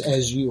prosperous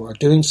as you are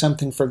doing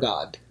something for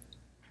God.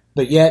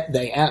 But yet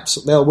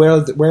they'll wear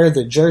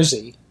the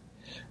jersey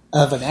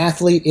of an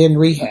athlete in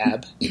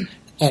rehab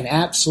and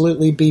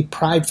absolutely be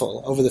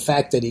prideful over the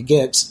fact that he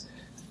gets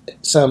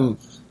some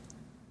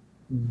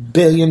 $1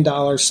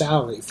 billion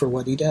salary for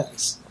what he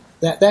does.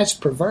 That's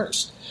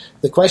perverse.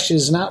 The question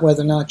is not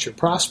whether or not you're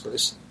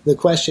prosperous. The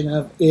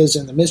question is,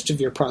 in the midst of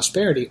your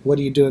prosperity, what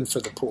are you doing for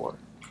the poor?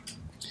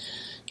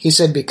 He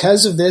said,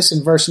 because of this,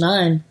 in verse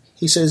 9,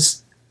 he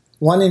says,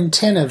 1 in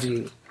 10 of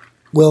you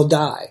will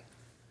die.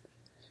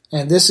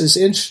 And this is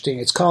interesting.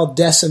 It's called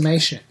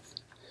decimation.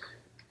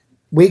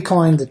 We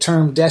coined the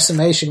term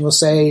decimation. We'll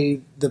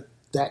say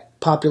that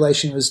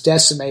population was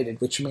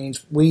decimated, which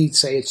means we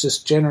say it's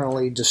just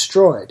generally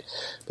destroyed.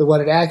 But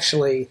what it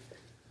actually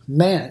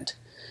meant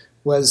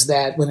was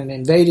that when an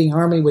invading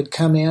army would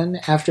come in,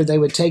 after they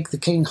would take the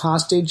king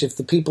hostage, if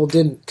the people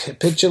didn't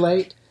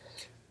capitulate,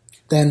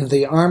 then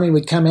the army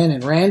would come in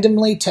and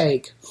randomly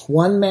take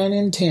 1 man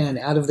in 10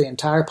 out of the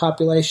entire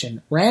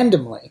population,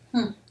 randomly,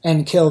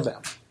 and kill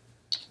them.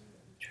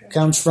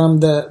 Comes from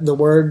the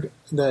word,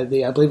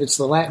 I believe it's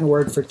the Latin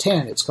word for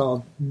 10. It's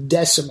called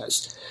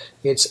decimus.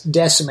 It's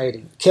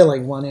decimating,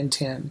 killing 1 in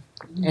 10.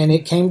 And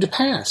it came to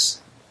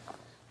pass.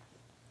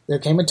 There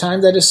came a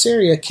time that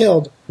Assyria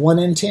killed 1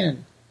 in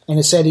 10. And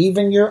it said,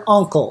 even your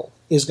uncle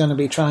is going to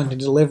be trying to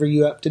deliver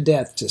you up to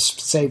death to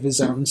save his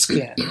own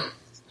skin.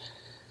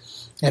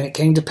 And it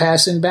came to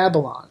pass in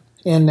Babylon,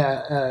 in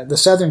the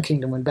southern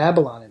kingdom when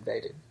Babylon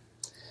invaded.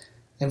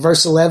 In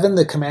verse 11,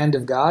 the command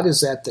of God is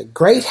that the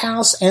great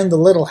house and the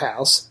little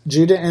house,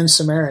 Judah and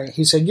Samaria,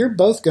 he said, you're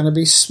both going to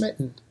be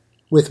smitten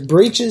with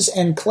breaches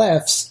and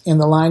clefts in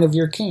the line of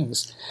your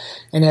kings.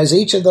 And as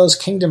each of those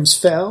kingdoms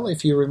fell,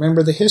 if you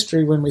remember the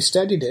history when we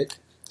studied it,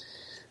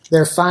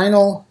 their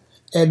final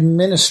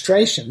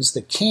administrations,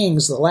 the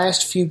kings, the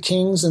last few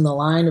kings in the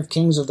line of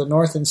kings of the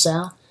north and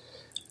south,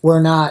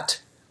 were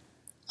not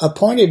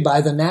appointed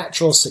by the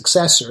natural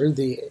successor,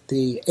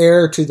 the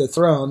heir to the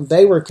throne.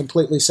 They were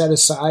completely set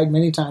aside,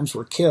 many times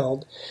were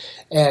killed,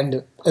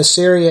 and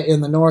Assyria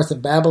in the north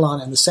and Babylon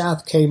in the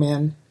south came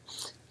in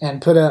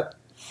and put up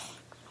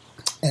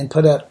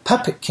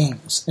puppet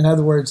kings. In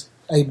other words,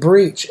 a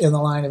breach in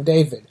the line of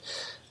David.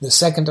 The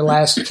second to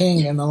last king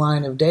in the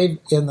line of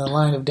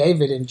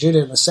David in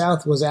Judah in the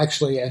south was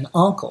actually an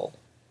uncle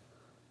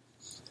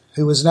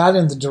who was not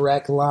in the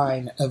direct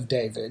line of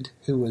David,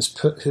 who was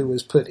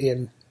put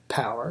in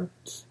power,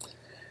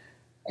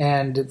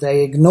 and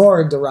they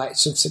ignored the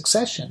rights of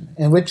succession,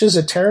 and which is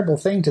a terrible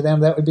thing to them.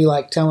 That would be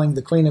like telling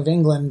the Queen of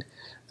England,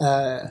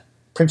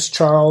 Prince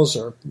Charles,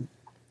 or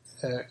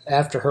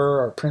after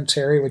her, or Prince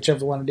Harry,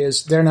 whichever one it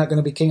is, they're not going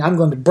to be king. I'm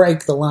going to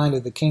break the line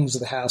of the kings of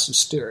the House of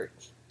Stuart.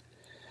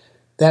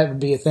 That would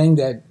be a thing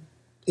that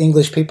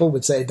English people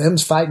would say,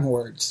 them's fighting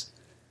words.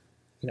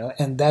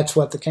 And that's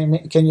what can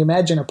you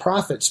imagine a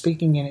prophet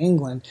speaking in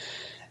England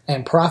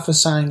and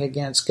prophesying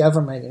against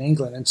government in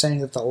England and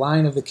saying that the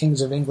line of the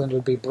kings of England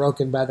would be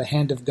broken by the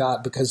hand of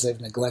God because they've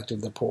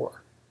neglected the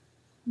poor?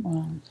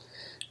 Wow.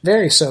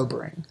 Very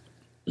sobering.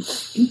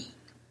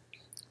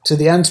 To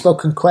the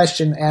unspoken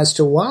question as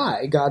to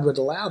why God would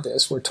allow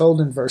this, we're told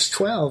in verse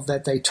 12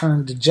 that they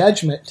turned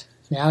judgment,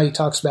 now he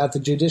talks about the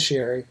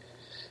judiciary,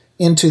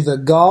 into the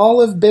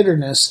gall of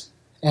bitterness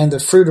and the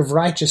fruit of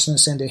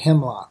righteousness into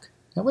hemlock.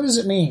 Now what does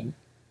it mean?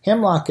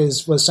 Hemlock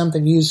was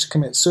something used to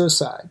commit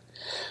suicide.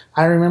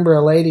 I remember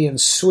a lady in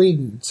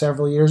Sweden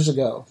several years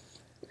ago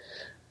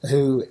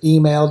who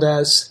emailed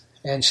us,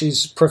 and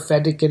she's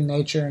prophetic in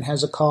nature and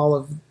has a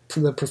call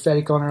for the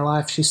prophetic on her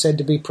life. She said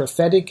to be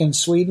prophetic in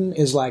Sweden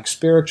is like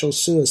spiritual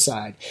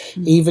suicide.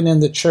 Mm-hmm. Even in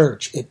the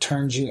church, it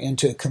turns you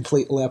into a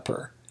complete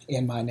leper.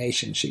 In my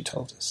nation, she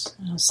told us.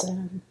 How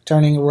sad.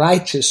 Turning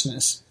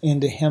righteousness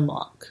into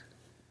hemlock.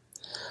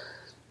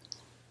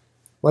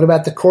 What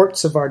about the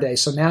courts of our day?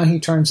 So now he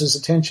turns his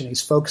attention.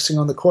 He's focusing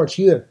on the courts.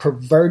 You have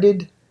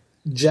perverted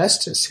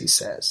justice, he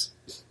says.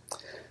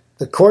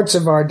 The courts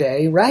of our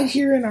day, right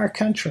here in our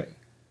country,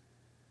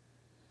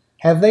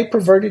 have they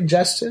perverted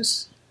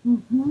justice?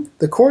 Mm-hmm.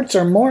 The courts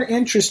are more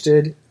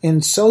interested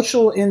in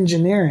social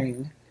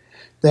engineering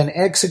than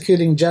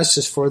executing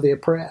justice for the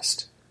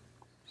oppressed.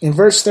 In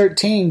verse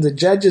 13, the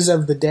judges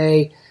of the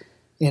day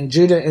in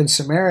Judah and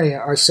Samaria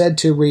are said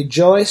to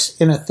rejoice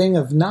in a thing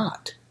of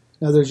naught.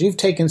 In other words, you've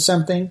taken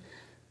something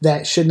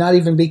that should not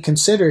even be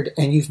considered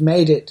and you've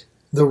made it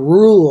the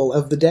rule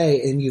of the day,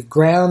 and you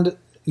grind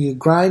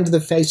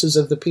the faces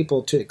of the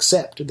people to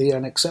accept the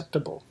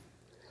unacceptable,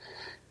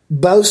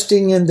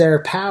 boasting in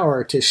their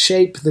power to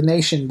shape the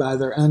nation by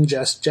their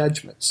unjust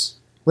judgments.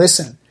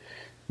 Listen,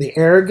 the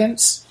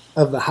arrogance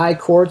of the high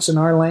courts in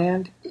our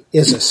land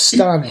is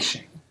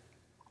astonishing.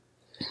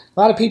 A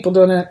lot of people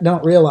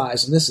don't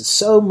realize, and this is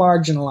so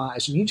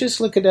marginalized, and you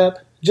just look it up,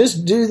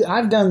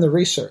 I've done the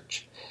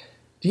research.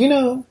 Do you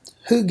know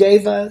who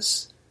gave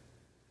us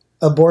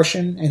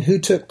abortion and who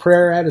took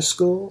prayer out of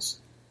schools?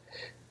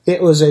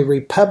 It was a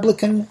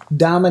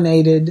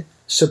Republican-dominated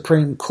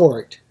Supreme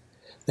Court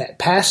that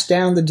passed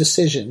down the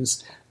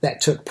decisions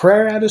that took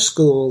prayer out of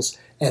schools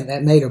and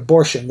that made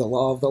abortion the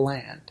law of the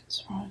land.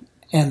 That's right.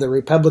 And the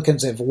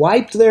Republicans have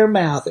wiped their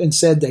mouth and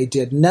said they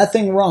did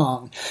nothing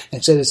wrong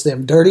and said it's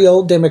them dirty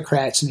old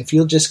Democrats, and if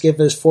you'll just give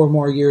us 4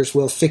 more years,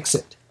 we'll fix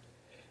it.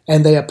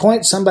 And they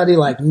appoint somebody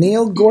like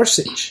Neil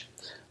Gorsuch,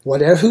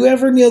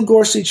 whoever Neil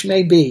Gorsuch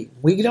may be.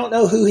 We don't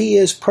know who he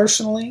is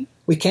personally.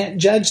 We can't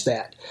judge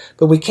that.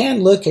 But we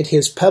can look at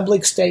his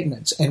public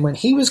statements. And when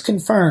he was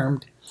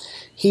confirmed,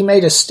 he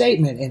made a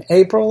statement in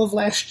April of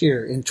last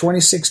year, in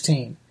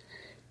 2016.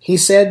 He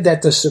said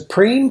that the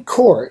Supreme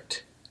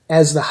Court,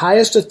 as the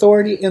highest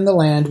authority in the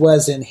land,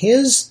 was, in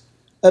his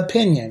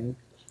opinion,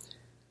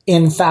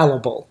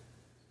 infallible.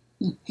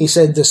 He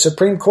said the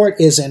Supreme Court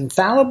is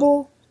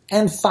infallible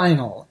and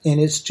final in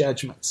its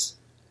judgments.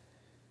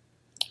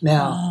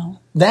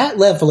 Now, that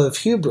level of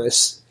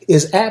hubris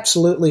is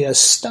absolutely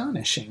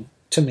astonishing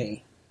to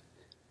me.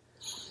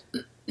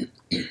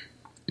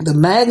 The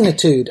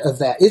magnitude of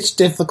that, it's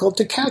difficult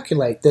to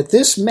calculate that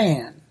this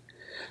man,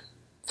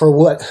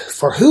 for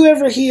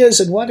whoever he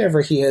is and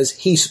whatever he is,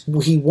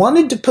 he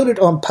wanted to put it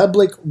on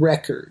public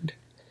record.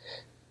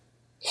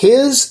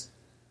 His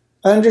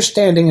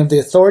understanding of the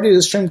authority of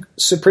the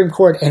Supreme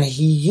Court, and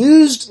he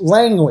used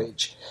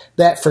language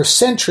that for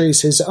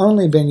centuries has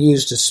only been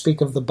used to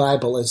speak of the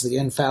Bible as the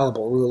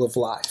infallible rule of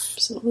life.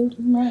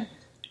 Absolutely right.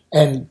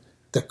 And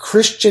the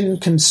Christian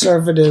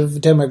conservative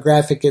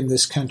demographic in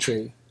this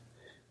country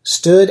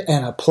stood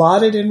and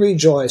applauded and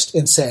rejoiced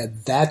and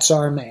said, that's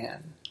our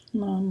man.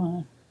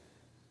 My.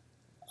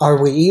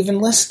 Are we even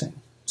listening?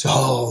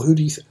 So, who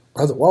do you think?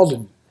 Brother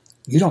Walden,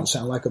 you don't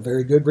sound like a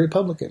very good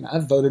Republican.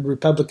 I've voted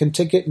Republican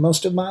ticket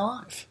most of my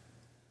life.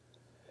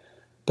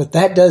 But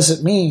that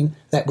doesn't mean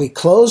that we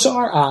close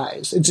our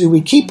eyes. Do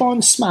we keep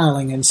on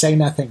smiling and say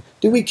nothing?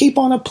 Do we keep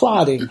on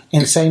applauding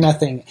and say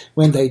nothing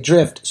when they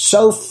drift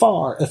so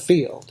far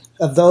afield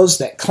of those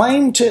that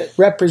claim to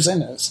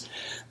represent us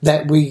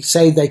that we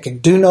say they can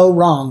do no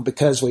wrong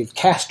because we've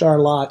cast our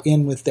lot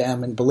in with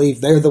them and believe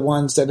they're the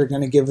ones that are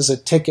going to give us a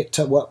ticket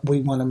to what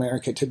we want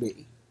America to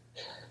be?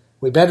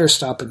 We better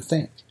stop and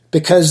think.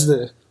 Because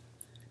the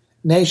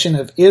nation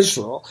of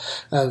Israel,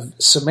 of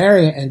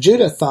Samaria and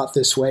Judah thought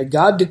this way,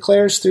 God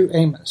declares through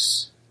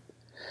Amos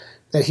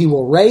that he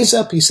will raise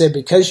up, he said,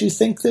 because you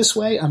think this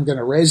way, I'm going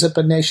to raise up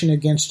a nation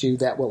against you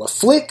that will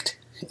afflict,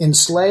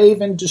 enslave,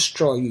 and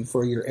destroy you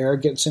for your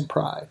arrogance and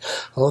pride.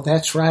 Oh,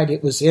 that's right.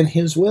 It was in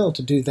his will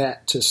to do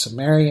that to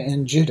Samaria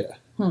and Judah.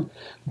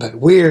 But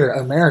we're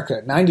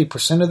America,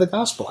 90% of the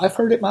gospel. I've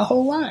heard it my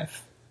whole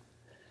life.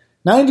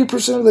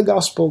 90% of the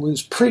gospel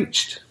is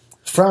preached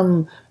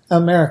from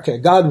America.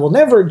 God will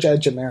never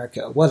judge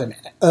America. What an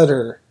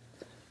utter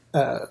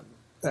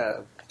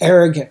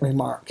arrogant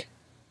remark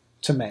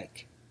to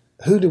make.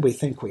 Who do we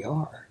think we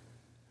are?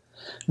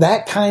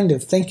 That kind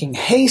of thinking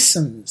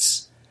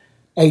hastens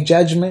a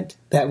judgment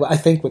that I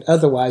think would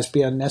otherwise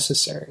be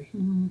unnecessary,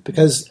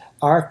 because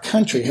our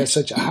country has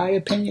such a high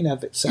opinion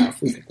of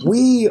itself. We think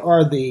we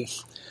are the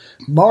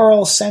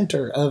moral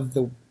center of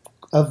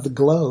the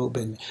globe,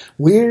 and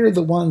we're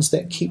the ones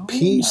that keep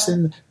peace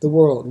in the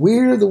world.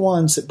 We're the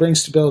ones that bring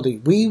stability.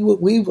 We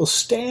will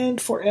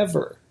stand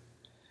forever.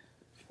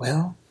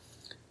 Well,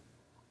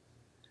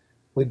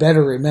 we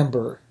better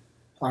remember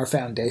our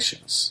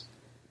foundations.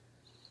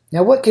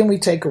 Now, what can we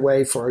take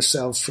away for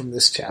ourselves from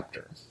this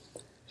chapter?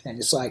 And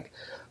it's like,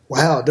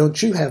 wow,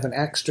 don't you have an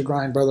axe to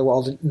grind, Brother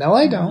Walden? No,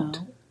 I don't.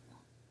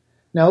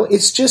 No,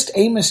 it's just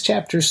Amos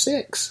chapter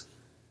 6.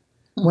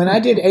 When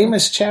I did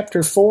Amos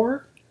chapter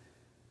 4,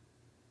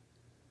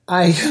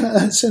 I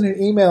sent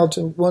an email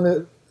to one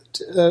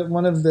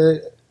of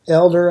the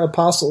elder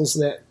apostles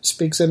that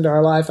speaks into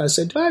our life. I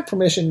said, do I have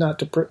permission not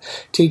to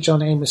teach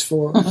on Amos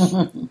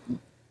 4?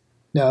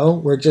 No,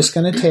 we're just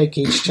going to take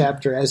each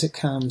chapter as it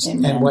comes.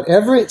 Amen. And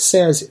whatever it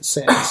says, it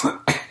says.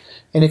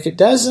 And if it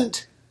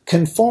doesn't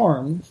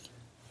conform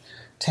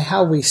to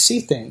how we see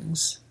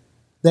things,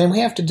 then we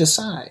have to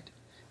decide,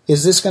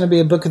 is this going to be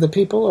a book of the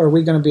people, or are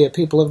we going to be a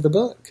people of the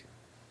book?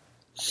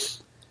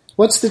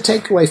 What's the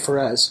takeaway for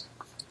us?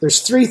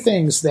 There's 3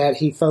 things that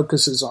he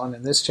focuses on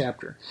in this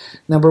chapter.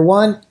 Number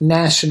 1,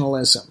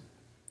 nationalism.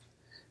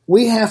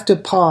 We have to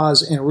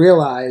pause and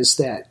realize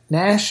that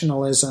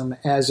nationalism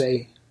as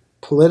a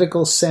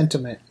political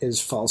sentiment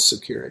is false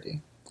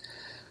security.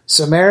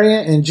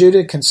 Samaria and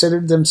Judah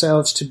considered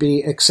themselves to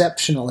be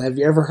exceptional. Have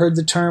you ever heard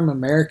the term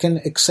American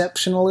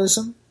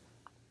exceptionalism?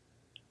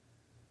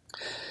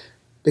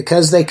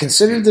 Because they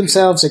considered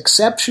themselves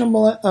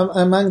exceptional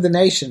among the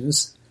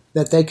nations,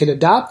 that they could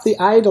adopt the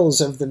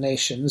idols of the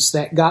nations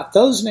that got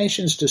those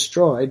nations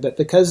destroyed, but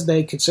because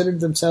they considered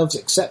themselves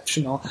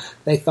exceptional,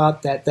 they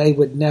thought that they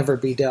would never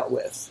be dealt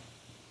with.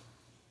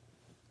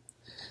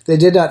 They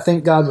did not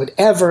think God would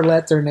ever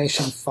let their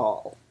nation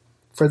fall.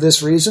 For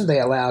this reason, they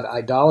allowed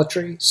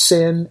idolatry,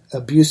 sin,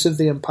 abuse of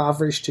the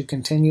impoverished to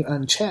continue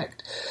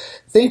unchecked,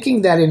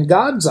 thinking that in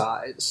God's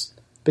eyes,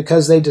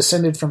 because they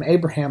descended from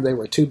Abraham, they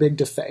were too big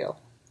to fail.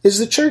 Is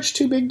the church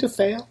too big to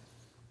fail?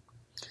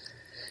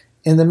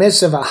 In the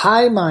midst of a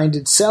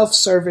high-minded,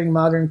 self-serving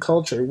modern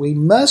culture, we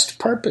must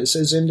purpose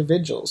as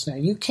individuals. Now,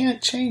 you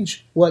can't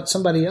change what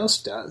somebody else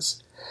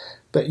does,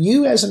 but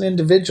you as an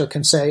individual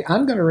can say,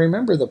 I'm going to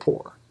remember the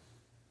poor.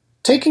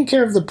 Taking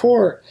care of the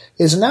poor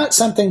is not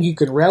something you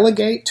can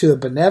relegate to a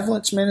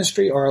benevolence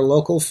ministry or a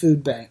local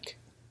food bank.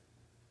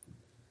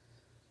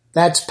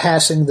 That's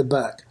passing the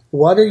buck.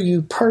 What are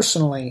you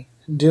personally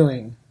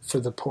doing for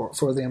the poor,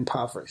 for the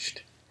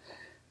impoverished?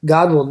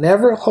 God will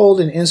never hold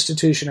an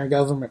institution or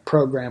government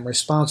program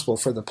responsible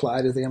for the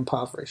plight of the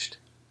impoverished.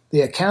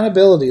 The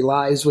accountability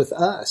lies with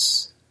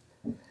us.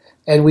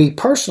 And we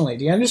personally,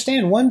 do you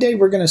understand? One day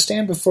we're going to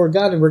stand before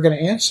God and we're going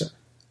to answer.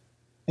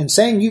 And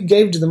saying you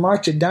gave to the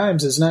March of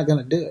Dimes is not going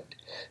to do it.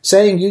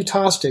 Saying you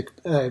tossed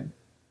a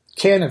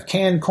can of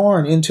canned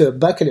corn into a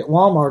bucket at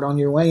Walmart on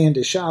your way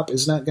into shop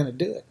is not going to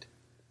do it.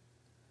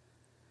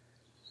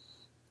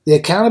 The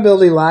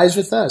accountability lies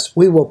with us.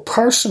 We will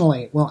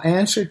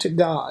answer to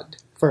God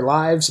for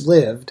lives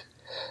lived,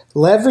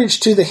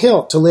 leveraged to the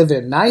hilt to live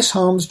in nice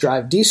homes,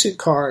 drive decent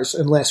cars,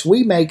 unless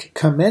we make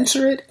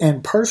commensurate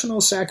and personal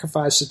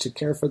sacrifices to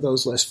care for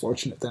those less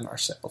fortunate than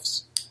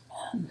ourselves.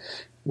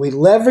 We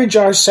leverage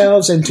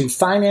ourselves into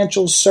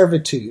financial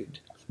servitude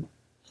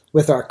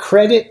with our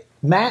credit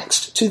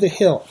maxed to the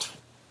hilt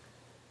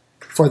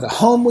for the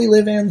home we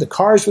live in, the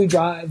cars we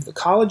drive, the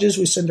colleges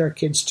we send our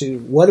kids to.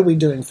 What are we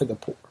doing for the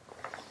poor?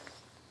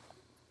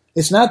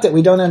 It's not that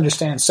we don't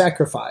understand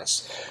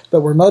sacrifice,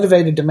 but we're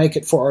motivated to make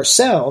it for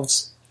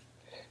ourselves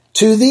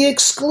to the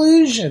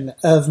exclusion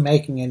of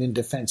making it in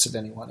defense of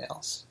anyone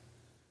else.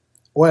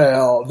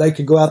 Well, they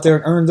could go out there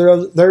and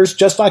earn theirs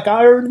just like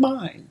I earned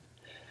mine.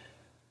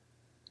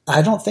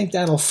 I don't think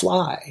that'll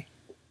fly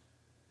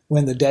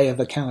when the day of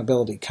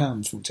accountability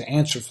comes to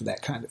answer for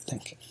that kind of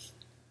thinking.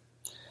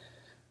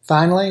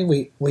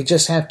 Finally, we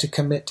just have to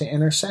commit to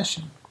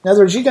intercession. In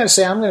other words, you got to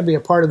say, I'm going to be a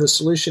part of the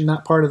solution,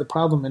 not part of the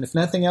problem. And if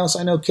nothing else,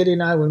 I know Kitty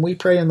and I, when we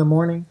pray in the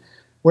morning,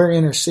 we're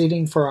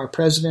interceding for our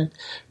president.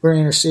 We're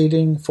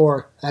interceding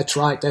for, that's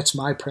right, that's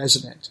my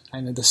president.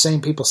 And the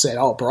same people said,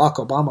 oh, Barack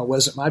Obama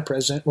wasn't my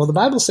president. Well, the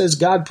Bible says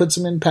God puts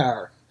him in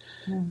power.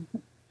 Mm-hmm.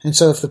 And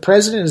so if the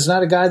president is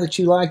not a guy that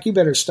you like, you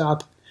better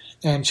stop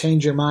and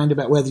change your mind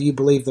about whether you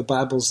believe the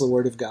Bible's the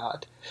Word of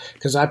God.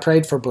 Because I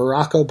prayed for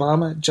Barack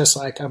Obama just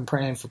like I'm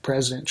praying for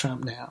President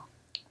Trump now.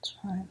 That's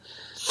right.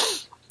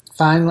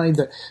 Finally,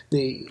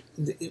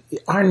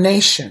 our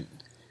nation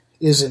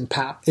is in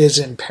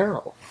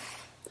peril.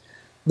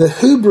 The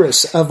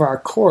hubris of our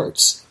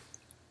courts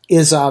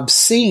is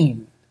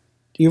obscene.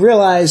 Do you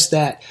realize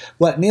that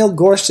what Neil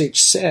Gorsuch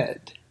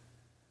said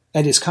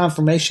at his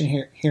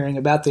confirmation hearing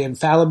about the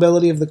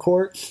infallibility of the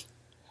court,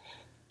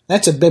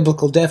 that's a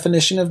biblical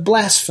definition of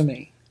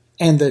blasphemy,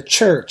 and the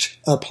church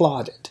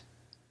applauded.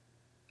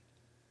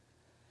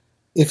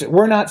 If it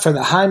were not for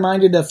the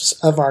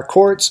high-mindedness of our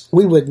courts,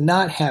 we would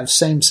not have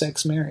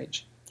same-sex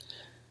marriage.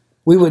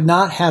 We would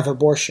not have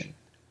abortion.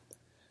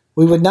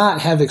 We would not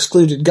have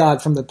excluded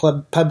God from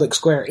the public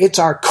square. It's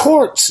our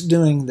courts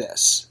doing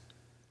this.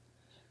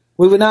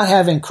 We would not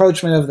have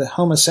encroachment of the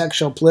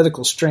homosexual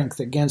political strength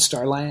against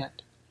our land.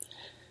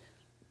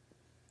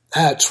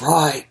 That's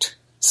right.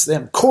 It's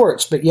them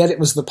courts, but yet it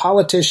was the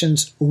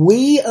politicians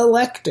we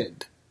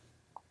elected.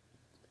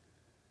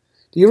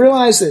 Do you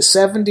realize that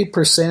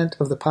 70%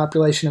 of the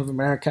population of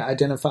America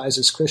identifies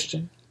as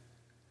Christian?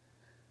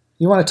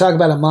 You want to talk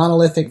about a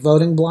monolithic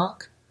voting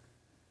bloc?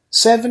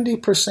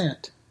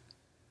 70%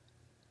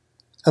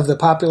 of the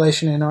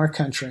population in our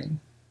country,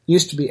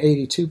 used to be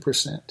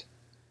 82%,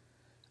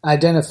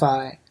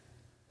 identify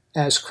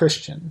as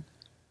Christian.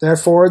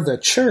 Therefore, the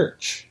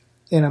church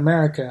in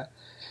America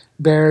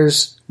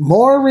bears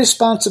more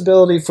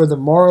responsibility for the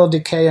moral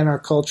decay in our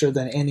culture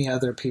than any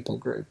other people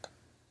group.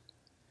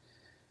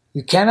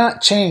 You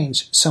cannot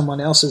change someone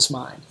else's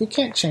mind. You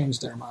can't change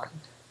their mind.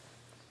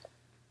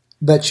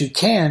 But you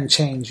can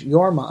change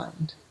your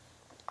mind.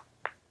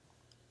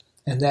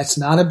 And that's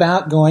not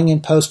about going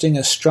and posting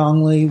a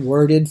strongly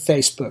worded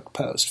Facebook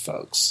post,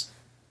 folks.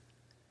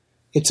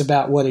 It's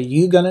about what are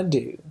you going to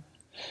do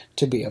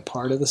to be a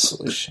part of the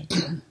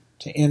solution,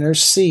 to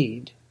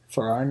intercede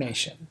for our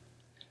nation,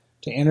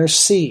 to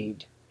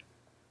intercede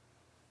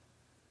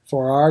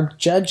for our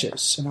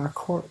judges and our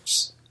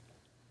courts,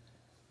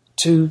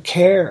 to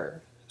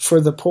care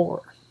for the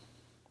poor.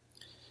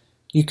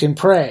 You can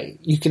pray,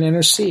 you can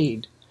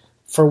intercede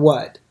for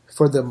what?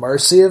 For the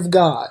mercy of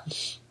God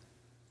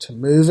to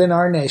move in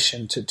our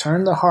nation, to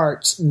turn the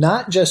hearts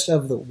not just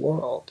of the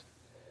world.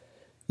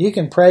 You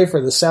can pray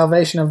for the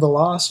salvation of the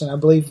lost, and I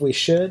believe we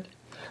should,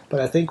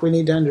 but I think we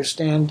need to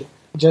understand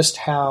just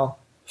how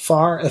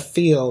far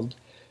afield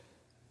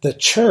the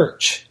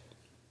church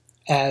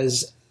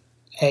as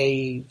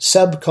a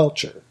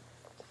subculture,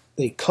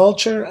 the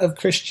culture of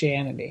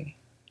Christianity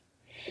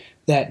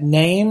that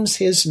names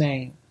his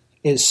name,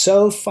 is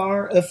so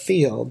far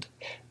afield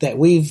that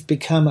we've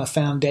become a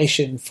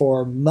foundation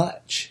for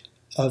much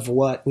of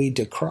what we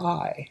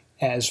decry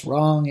as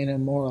wrong and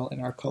immoral in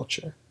our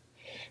culture.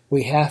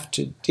 We have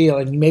to deal,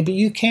 and maybe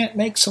you can't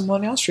make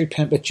someone else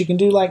repent, but you can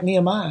do like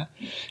Nehemiah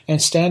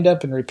and stand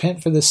up and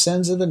repent for the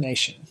sins of the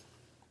nation.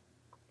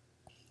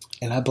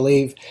 And I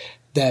believe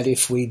that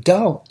if we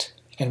don't,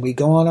 and we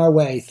go on our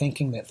way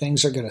thinking that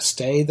things are going to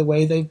stay the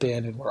way they've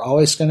been and we're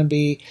always going to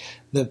be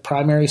the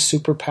primary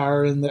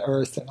superpower in the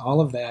earth and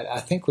all of that, I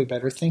think we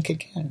better think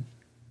again.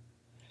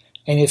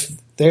 And if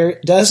there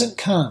doesn't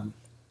come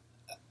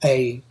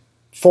a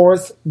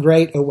fourth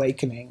great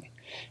awakening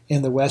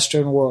in the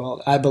Western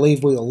world, I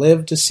believe we will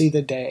live to see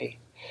the day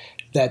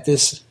that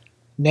this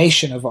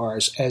nation of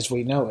ours as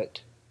we know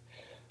it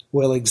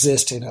will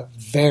exist in a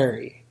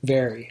very,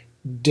 very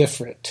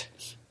different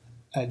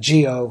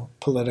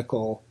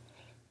geopolitical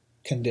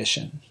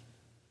condition.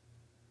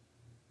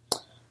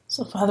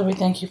 So, Father, we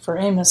thank you for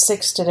Amos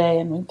 6 today,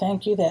 and we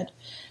thank you that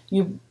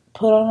you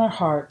put on our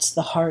hearts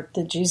the heart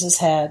that Jesus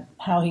had,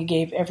 how he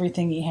gave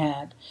everything he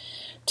had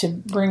to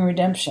bring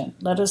redemption.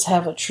 Let us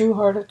have a true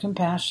heart of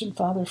compassion,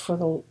 Father, for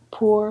the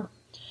poor,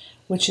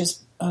 which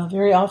is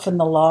very often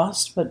the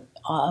lost, but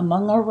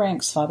among our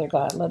ranks, Father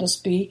God, let us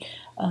be,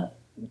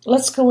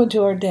 let's go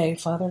into our day,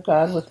 Father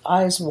God, with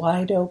eyes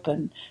wide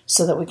open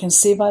so that we can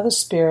see by the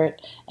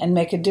Spirit and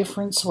make a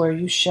difference where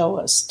you show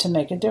us to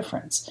make a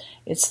difference.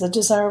 It's the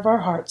desire of our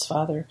hearts,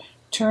 Father.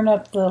 Turn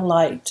up the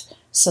light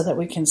so that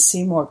we can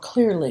see more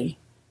clearly.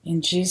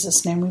 In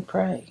Jesus' name we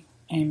pray.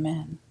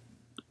 Amen.